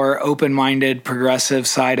more open-minded, progressive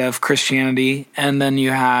side of Christianity. And then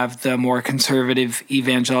you have the more conservative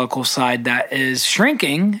evangelical side that is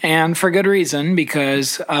shrinking, and for good reason,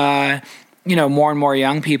 because, more and more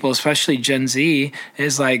young people, especially Gen Z,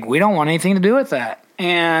 is like, we don't want anything to do with that.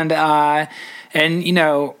 And I'm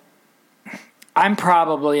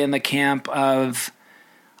probably in the camp of,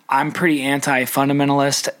 I'm pretty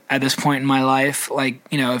anti-fundamentalist at this point in my life. Like,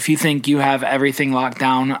 if you think you have everything locked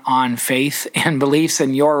down on faith and beliefs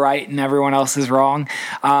and you're right and everyone else is wrong,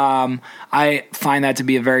 I find that to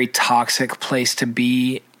be a very toxic place to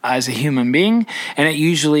be as a human being, and it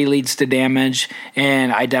usually leads to damage.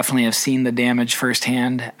 And I definitely have seen the damage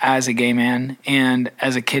firsthand as a gay man and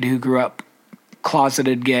as a kid who grew up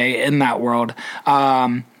closeted gay in that world.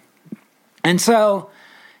 And so...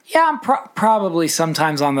 yeah, I'm probably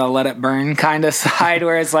sometimes on the let it burn kind of side,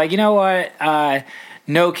 where it's like, you know what,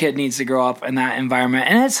 no kid needs to grow up in that environment.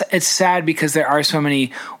 And it's sad because there are so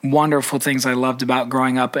many wonderful things I loved about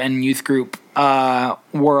growing up in youth group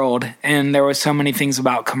world. And there was so many things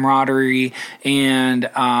about camaraderie and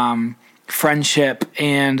friendship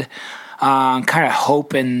and kind of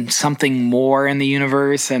hope and something more in the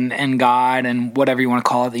universe and God and whatever you want to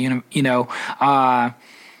call it,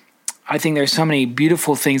 I think there's so many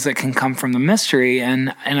beautiful things that can come from the mystery,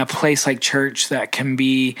 and in a place like church that can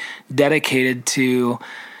be dedicated to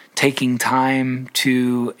taking time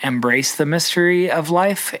to embrace the mystery of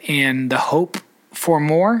life and the hope for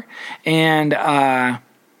more. And I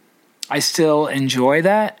still enjoy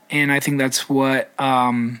that, and I think that's what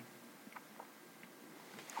I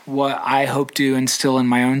hope to instill in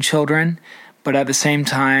my own children. But at the same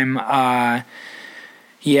time, I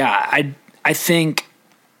think,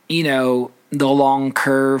 the long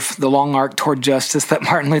curve, the long arc toward justice that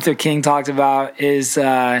Martin Luther King talked about is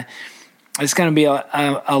it's going to be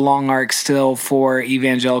a long arc still for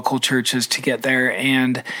evangelical churches to get there.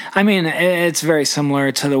 And I mean, it's very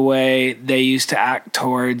similar to the way they used to act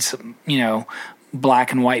towards,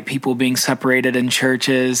 black and white people being separated in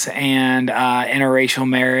churches, and interracial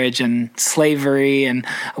marriage and slavery and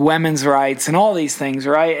women's rights and all these things,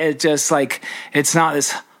 right? It just it's not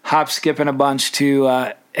this hop, skip, and a bunch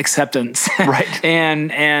to acceptance, right?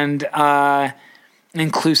 and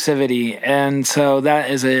inclusivity. And so that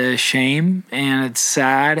is a shame, and it's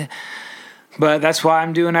sad. But that's why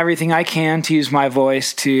I'm doing everything I can to use my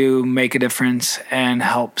voice to make a difference and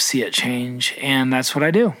help see it change. And that's what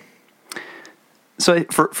I do. So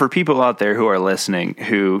for people out there who are listening,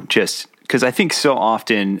 who because I think so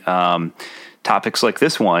often topics like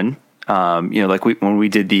this one, when we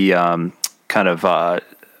did the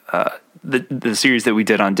the series that we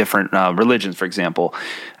did on different religions, for example,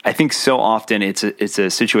 I think so often it's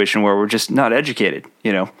a situation where we're just not educated.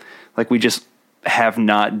 We just have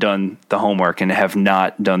not done the homework and have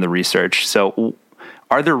not done the research. So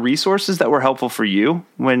are there resources that were helpful for you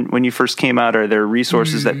when you first came out? Are there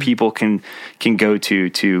resources that people can go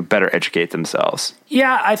to better educate themselves?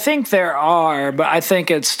 Yeah, I think there are, but I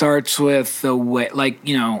think it starts with the way,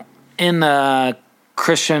 in the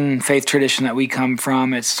Christian faith tradition that we come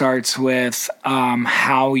from, it starts with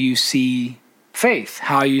how you see faith,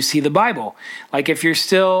 how you see the Bible. If you're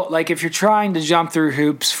trying to jump through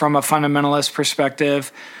hoops from a fundamentalist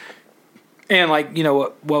perspective, and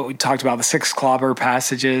what we talked about, the six clobber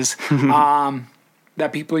passages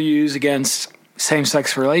that people use against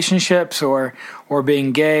same-sex relationships or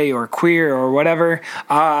being gay or queer or whatever.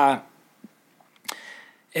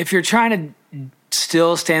 If you're trying to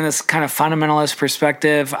still stay in this kind of fundamentalist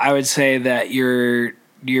perspective, I would say that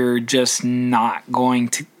you're just not going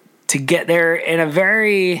to get there in a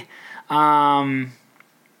very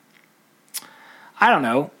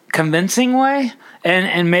convincing way.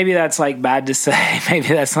 And maybe that's bad to say. Maybe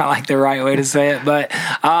that's not the right way to say it. But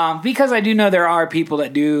because I do know there are people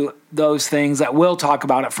that do those things that will talk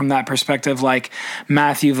about it from that perspective, like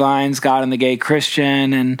Matthew Vine's God and the Gay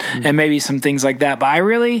Christian and maybe some things like that. But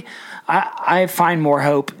I find more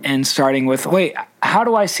hope in starting with, wait, how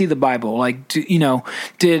do I see the Bible?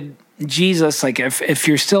 Did Jesus, if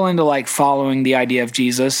you're still into following the idea of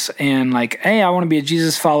Jesus and hey, I want to be a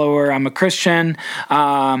Jesus follower, I'm a Christian,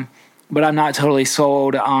 but I'm not totally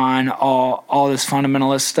sold on all this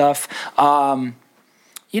fundamentalist stuff. I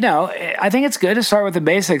think it's good to start with the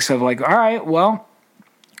basics of all right, well,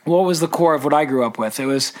 what was the core of what I grew up with? It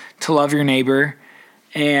was to love your neighbor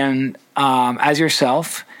and as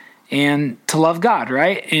yourself, and to love God,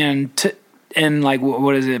 right? And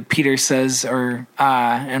what is it? Peter says, or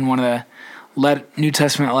in one of the New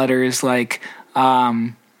Testament letters, that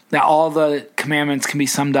all the commandments can be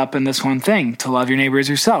summed up in this one thing: to love your neighbor as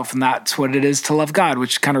yourself, and that's what it is to love God,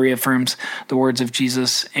 which kind of reaffirms the words of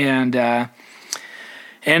Jesus. And I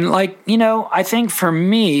think for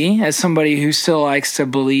me, as somebody who still likes to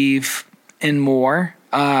believe in more,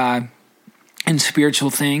 in spiritual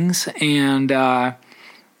things, and I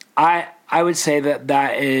would say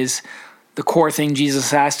that is the core thing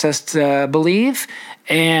Jesus asked us to believe.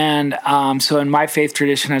 And so in my faith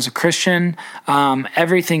tradition as a Christian,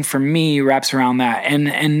 everything for me wraps around that.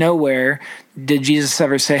 And nowhere did Jesus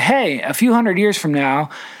ever say, hey, a few hundred years from now,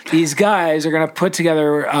 these guys are going to put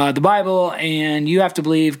together the Bible and you have to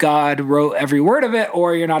believe God wrote every word of it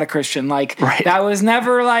or you're not a Christian. Right. That was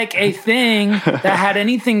never a thing that had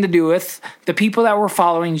anything to do with the people that were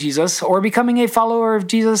following Jesus or becoming a follower of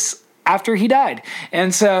Jesus after he died.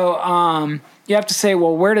 And so you have to say,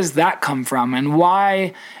 well, where does that come from and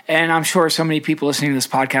why? And I'm sure so many people listening to this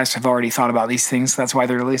podcast have already thought about these things. That's why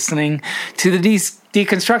they're listening to the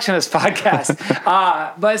Deconstructionist podcast.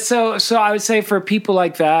 But so I would say for people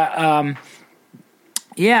like that, I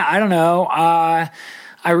don't know. I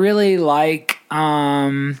really like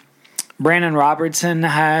Brandon Robertson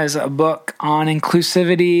has a book on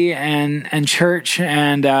inclusivity and church,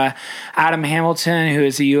 and Adam Hamilton, who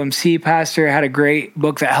is a UMC pastor, had a great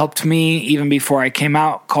book that helped me even before I came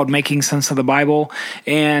out called Making Sense of the Bible.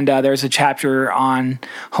 And there's a chapter on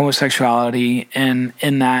homosexuality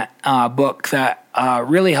in that book that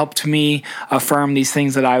really helped me affirm these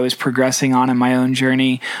things that I was progressing on in my own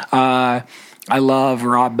journey. I love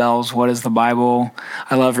Rob Bell's What is the Bible?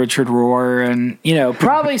 I love Richard Rohr, and,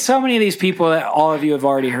 probably so many of these people that all of you have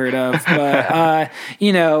already heard of. But,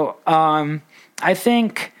 I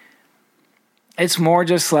think it's more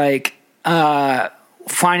just like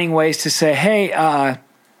finding ways to say, hey,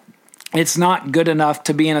 it's not good enough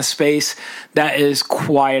to be in a space that is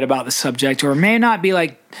quiet about the subject, or may not be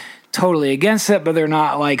like totally against it, but they're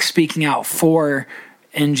not like speaking out for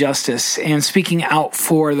injustice and speaking out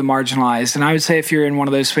for the marginalized. And I would say if you're in one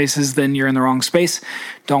of those spaces, then you're in the wrong space.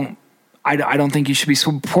 I don't think you should be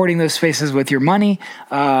supporting those spaces with your money,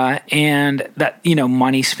 and that,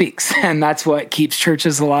 money speaks, and that's what keeps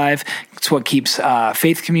churches alive. It's what keeps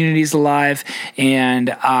faith communities alive, and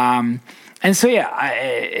so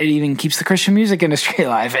it even keeps the Christian music industry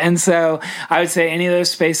alive. And so I would say any of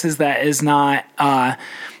those spaces that is not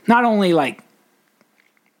only like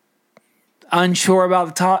unsure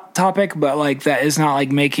about the topic, but like that is not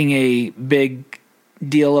like making a big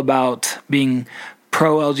deal about being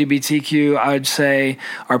pro-LGBTQ, I would say,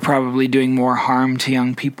 are probably doing more harm to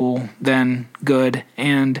young people than good.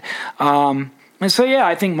 And so,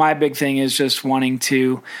 I think my big thing is just wanting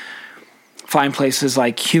to find places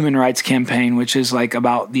like Human Rights Campaign, which is like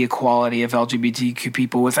about the equality of LGBTQ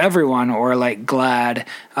people with everyone, or like GLAAD,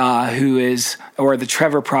 or the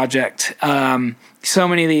Trevor Project. So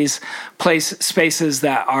many of these spaces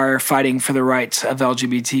that are fighting for the rights of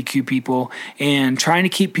LGBTQ people and trying to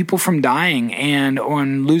keep people from dying and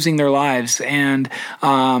on losing their lives. And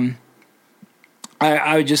I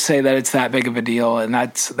would just say that it's that big of a deal, and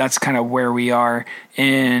that's kind of where we are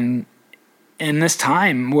in this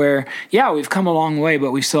time where, we've come a long way,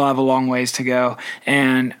 but we still have a long ways to go.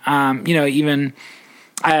 And, even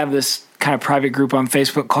I have this kind of private group on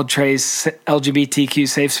Facebook called Trey's LGBTQ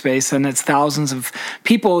Safe Space, and it's thousands of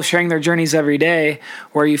people sharing their journeys every day,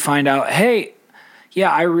 where you find out, hey,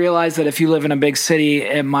 I realize that if you live in a big city,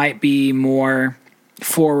 it might be more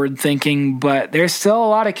forward thinking, but there's still a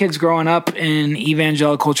lot of kids growing up in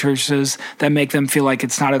evangelical churches that make them feel like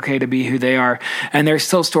it's not okay to be who they are. And there's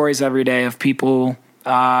still stories every day of people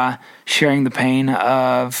sharing the pain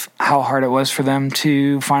of how hard it was for them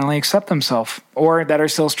to finally accept themselves, or that are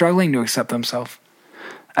still struggling to accept themselves.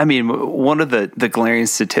 I mean, one of the glaring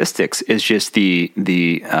statistics is just the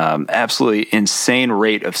absolutely insane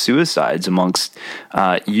rate of suicides amongst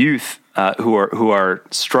youth who are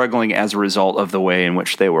struggling as a result of the way in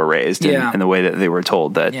which they were raised, and the way that they were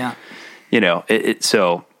told that, and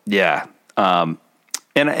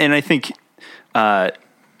I think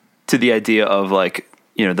to the idea of like,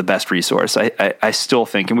 the best resource, I still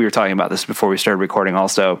think, and we were talking about this before we started recording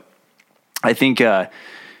also, I think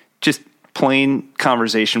just plain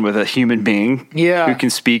conversation with a human being who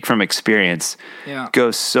can speak from experience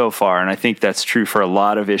goes so far. And I think that's true for a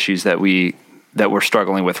lot of issues that we're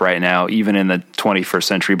struggling with right now, even in the 21st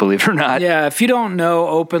century, believe it or not. Yeah, if you don't know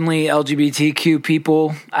openly LGBTQ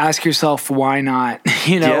people, ask yourself, why not?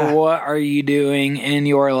 What are you doing in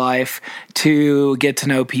your life to get to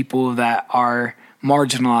know people that are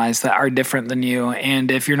marginalized, that are different than you?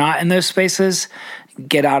 And if you're not in those spaces,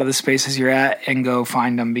 get out of the spaces you're at and go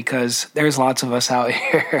find them, because there's lots of us out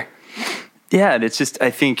here. Yeah, and it's just,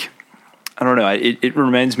 I think, I don't know, it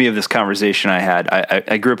reminds me of this conversation I had.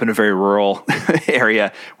 I grew up in a very rural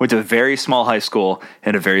area, went to a very small high school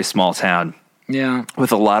in a very small town. Yeah.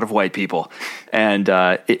 With a lot of white people. And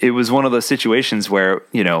it was one of those situations where,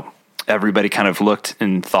 everybody kind of looked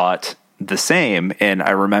and thought the same. And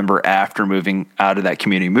I remember after moving out of that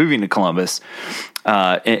community, moving to Columbus,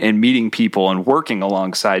 and meeting people and working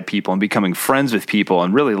alongside people and becoming friends with people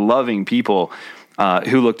and really loving people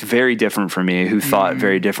who looked very different from me, who thought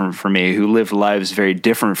very different from me, who lived lives very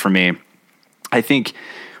different from me. I think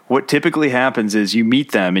what typically happens is you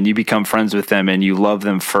meet them and you become friends with them and you love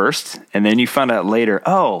them first, and then you find out later,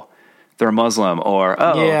 oh, they're Muslim, or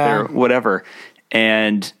they're whatever.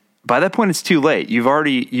 And by that point, it's too late. You've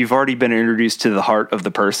already been introduced to the heart of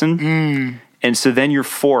the person. And so then you're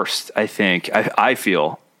forced, I think, I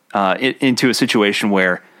feel, into a situation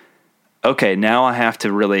where, okay, now I have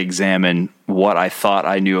to really examine what I thought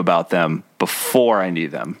I knew about them before I knew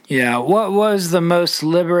them. Yeah. What was the most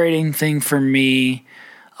liberating thing for me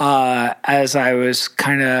as I was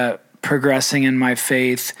kind of progressing in my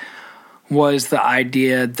faith was the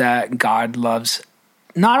idea that God loves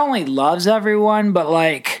not only loves everyone, but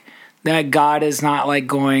like that God is not like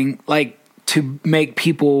going like to make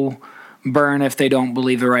people burn if they don't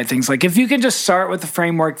believe the right things. Like if you can just start with the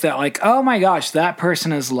framework that like, oh my gosh, that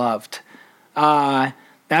person is loved.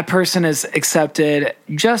 That person is accepted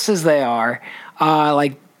just as they are.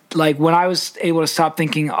 Like when I was able to stop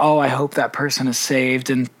thinking, oh, I hope that person is saved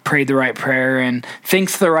and prayed the right prayer and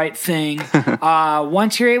thinks the right thing.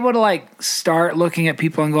 Once you're able to like start looking at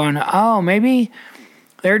people and going, oh, maybe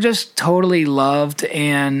they're just totally loved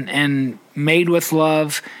and made with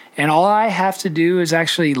love. And all I have to do is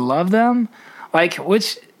actually love them, like,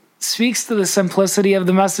 which speaks to the simplicity of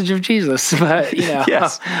the message of Jesus. But, you know,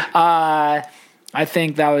 Yes. I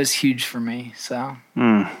think that was huge for me. So,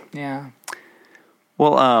 yeah.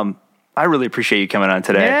 Well, I really appreciate you coming on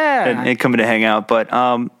today and coming to hang out. But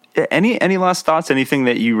any last thoughts? Anything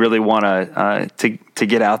that you really want to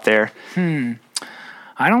get out there?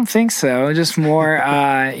 I don't think so. Just more,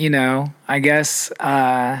 you know, I guess.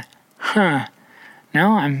 No,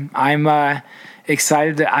 I'm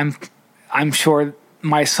excited. I'm sure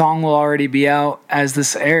my song will already be out as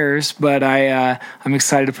this airs, but I'm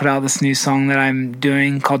excited to put out this new song that I'm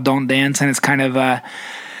doing called "Don't Dance," and it's kind of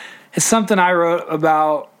it's something I wrote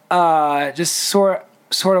about just sort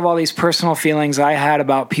of all these personal feelings I had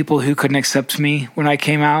about people who couldn't accept me when I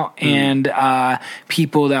came out, and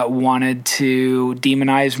people that wanted to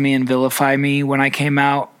demonize me and vilify me when I came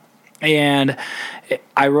out. And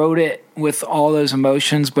I wrote it with all those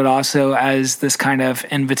emotions, but also as this kind of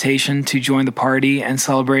invitation to join the party and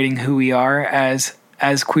celebrating who we are as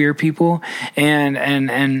queer people. And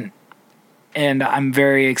I'm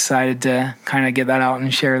very excited to kind of get that out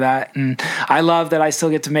and share that. And I love that I still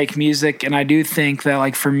get to make music. And I do think that,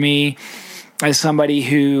 like, for me, as somebody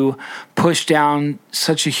who pushed down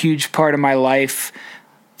such a huge part of my life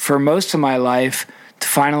for most of my life, to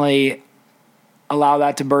finally allow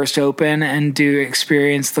that to burst open and to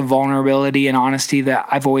experience the vulnerability and honesty that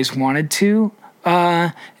I've always wanted to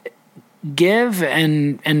give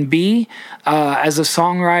and be. As a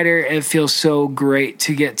songwriter, it feels so great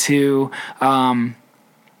to get to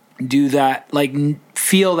do that, like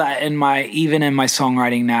feel that even in my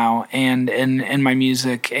songwriting now and in my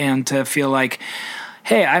music, and to feel like,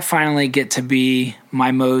 hey, I finally get to be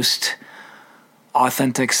my most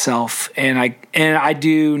authentic self. And I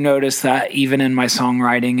do notice that even in my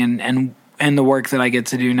songwriting and the work that I get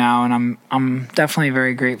to do now, and I'm definitely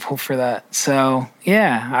very grateful for that. So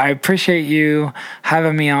yeah, I appreciate you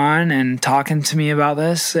having me on and talking to me about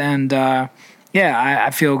this, and I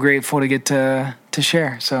feel grateful to get to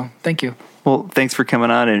share. So thank you. Well, thanks for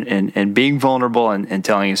coming on and being vulnerable and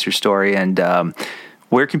telling us your story. And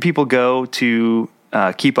where can people go to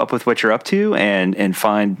keep up with what you're up to and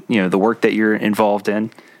find, you know, the work that you're involved in?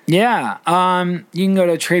 Yeah. You can go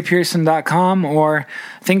to TreyPearson.com, or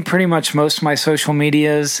I think pretty much most of my social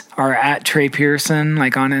medias are at Trey Pearson,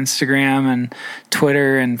 like on Instagram and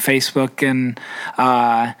Twitter and Facebook and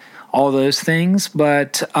all those things.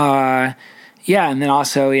 But and then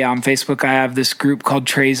also, on Facebook, I have this group called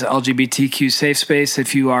Trey's LGBTQ Safe Space.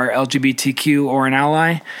 If you are LGBTQ or an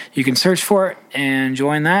ally, you can search for it and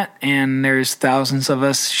join that. And there's thousands of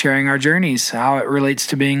us sharing our journeys, how it relates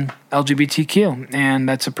to being LGBTQ. And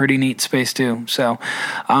that's a pretty neat space too. So,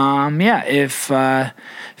 if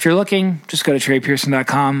you're looking, just go to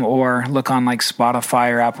TreyPearson.com or look on like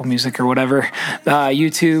Spotify or Apple Music or whatever,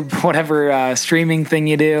 YouTube, whatever streaming thing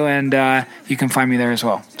you do, and you can find me there as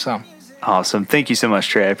well. So. Awesome. Thank you so much,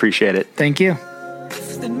 Trey. I appreciate it. Thank you.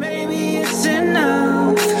 Then maybe it's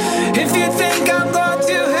enough. If you think I'm going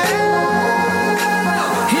to hell,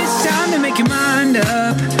 it's time to make your mind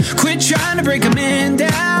up. Quit trying to break a man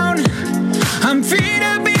down. I'm free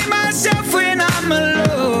to be myself when I'm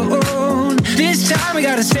alone. This time we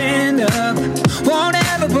gotta stand up. Won't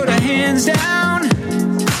ever put our hands down.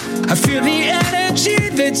 I feel the energy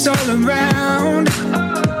that's all around.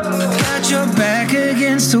 Got your back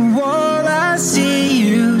against the wall. I see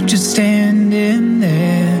you just standing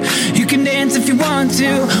there. You can dance if you want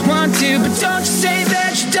to, but don't you say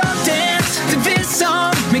that you don't dance to this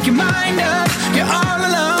song. Make your mind up. You're all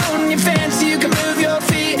alone. You're fancy. You can move your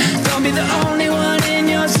feet. Don't be the only one in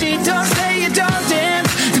your seat. Don't say you don't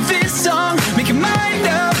dance to this song. Make your mind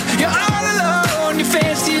up. You're all alone. You're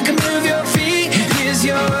fancy. You can move your feet. Here's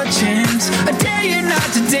your chance. I dare you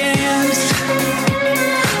not to dance.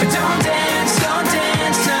 Don't dance, don't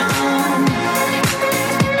dance, no.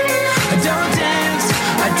 Don't dance,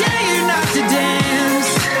 I dare you not to dance.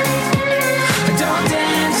 Don't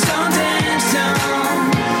dance, no.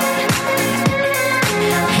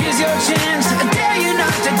 Here's your chance, I dare you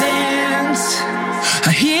not to dance. I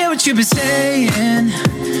hear what you've been saying.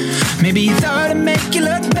 Maybe you thought it'd make you look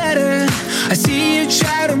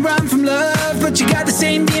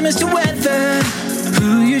Mr. Weather.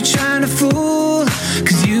 Who you trying to fool?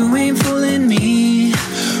 Cause you ain't fooling me.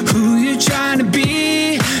 Who you trying to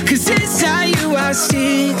be? Cause it's how you I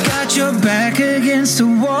see. Got your back against the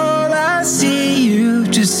wall. I see you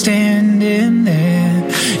just standing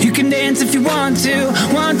there. You can dance if you want to,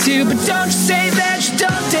 but don't you say that you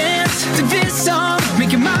don't dance to this song.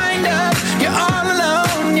 Make your mind up, you're all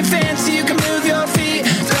alone. You're fancy, you can move your feet.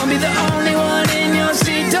 Don't be the only one in your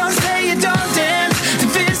seat. Don't say you don't dance to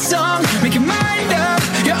this song. Make your mind up,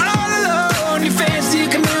 you're all alone. You're fancy, you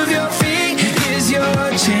can move your feet. Here's your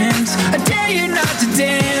chance, I dare you not to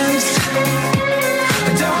dance.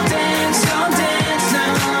 Don't dance, don't dance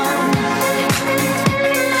now.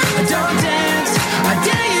 Don't dance, I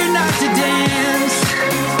dare you not to dance.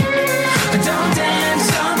 Don't dance,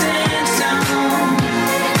 don't dance now.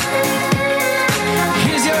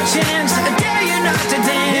 Here's your chance, I dare you not to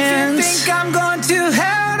dance. If you think I'm going to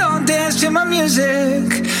hell, don't dance to my music.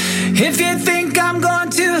 If you think I'm going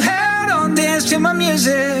to hell, don't dance to my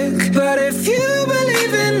music. But if you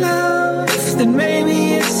believe in love, then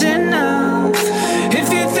maybe it's enough.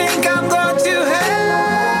 If you think I'm going to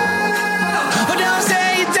hell, well, don't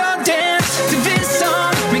say you don't dance to this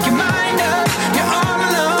song. Make your mind up, you're all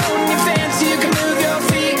alone. You're fancy, you can move your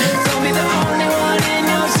feet. Don't be the only one in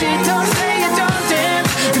your seat. Don't say you don't dance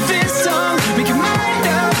to this song. Make your mind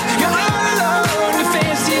up, you're all alone. You're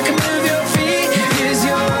fancy, you can move your feet. Here's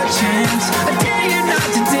your chance, I dare you not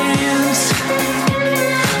to dance.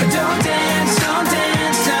 Don't dance, don't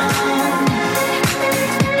dance now.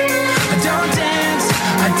 Don't dance,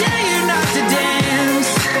 I dare you not to dance.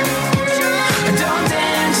 Don't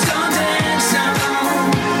dance, don't dance now.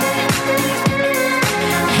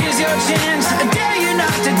 Here's your chance, I dare you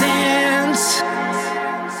not to dance.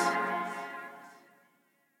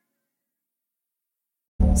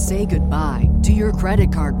 Say goodbye to your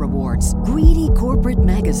credit card rewards. Greedy corporate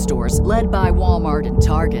mega stores, led by Walmart and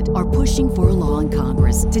Target, are pushing for a law in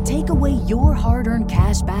Congress to take away your hard-earned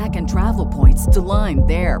cash back and travel points to line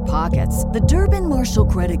their pockets. The Durbin-Marshall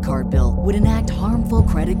credit card bill would enact harmful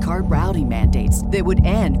credit card routing mandates that would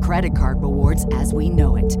end credit card rewards as we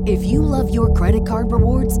know it. If you love your credit card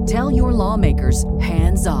rewards, tell your lawmakers,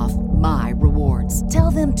 hands off my rewards.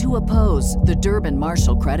 Tell them to oppose the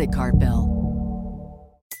Durbin-Marshall credit card bill.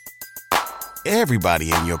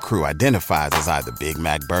 Everybody in your crew identifies as either Big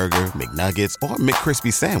Mac Burger, McNuggets, or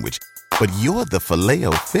McCrispy Sandwich. But you're the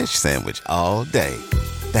Filet-O-Fish Sandwich all day.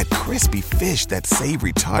 That crispy fish, that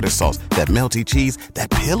savory tartar sauce, that melty cheese,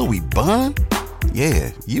 that pillowy bun.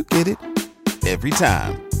 Yeah, you get it. Every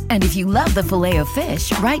time. And if you love the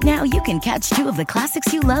Filet-O-Fish, right now you can catch two of the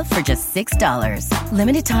classics you love for just $6.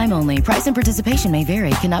 Limited time only. Price and participation may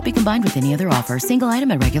vary. Cannot be combined with any other offer. Single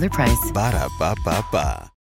item at regular price. Ba-da-ba-ba-ba.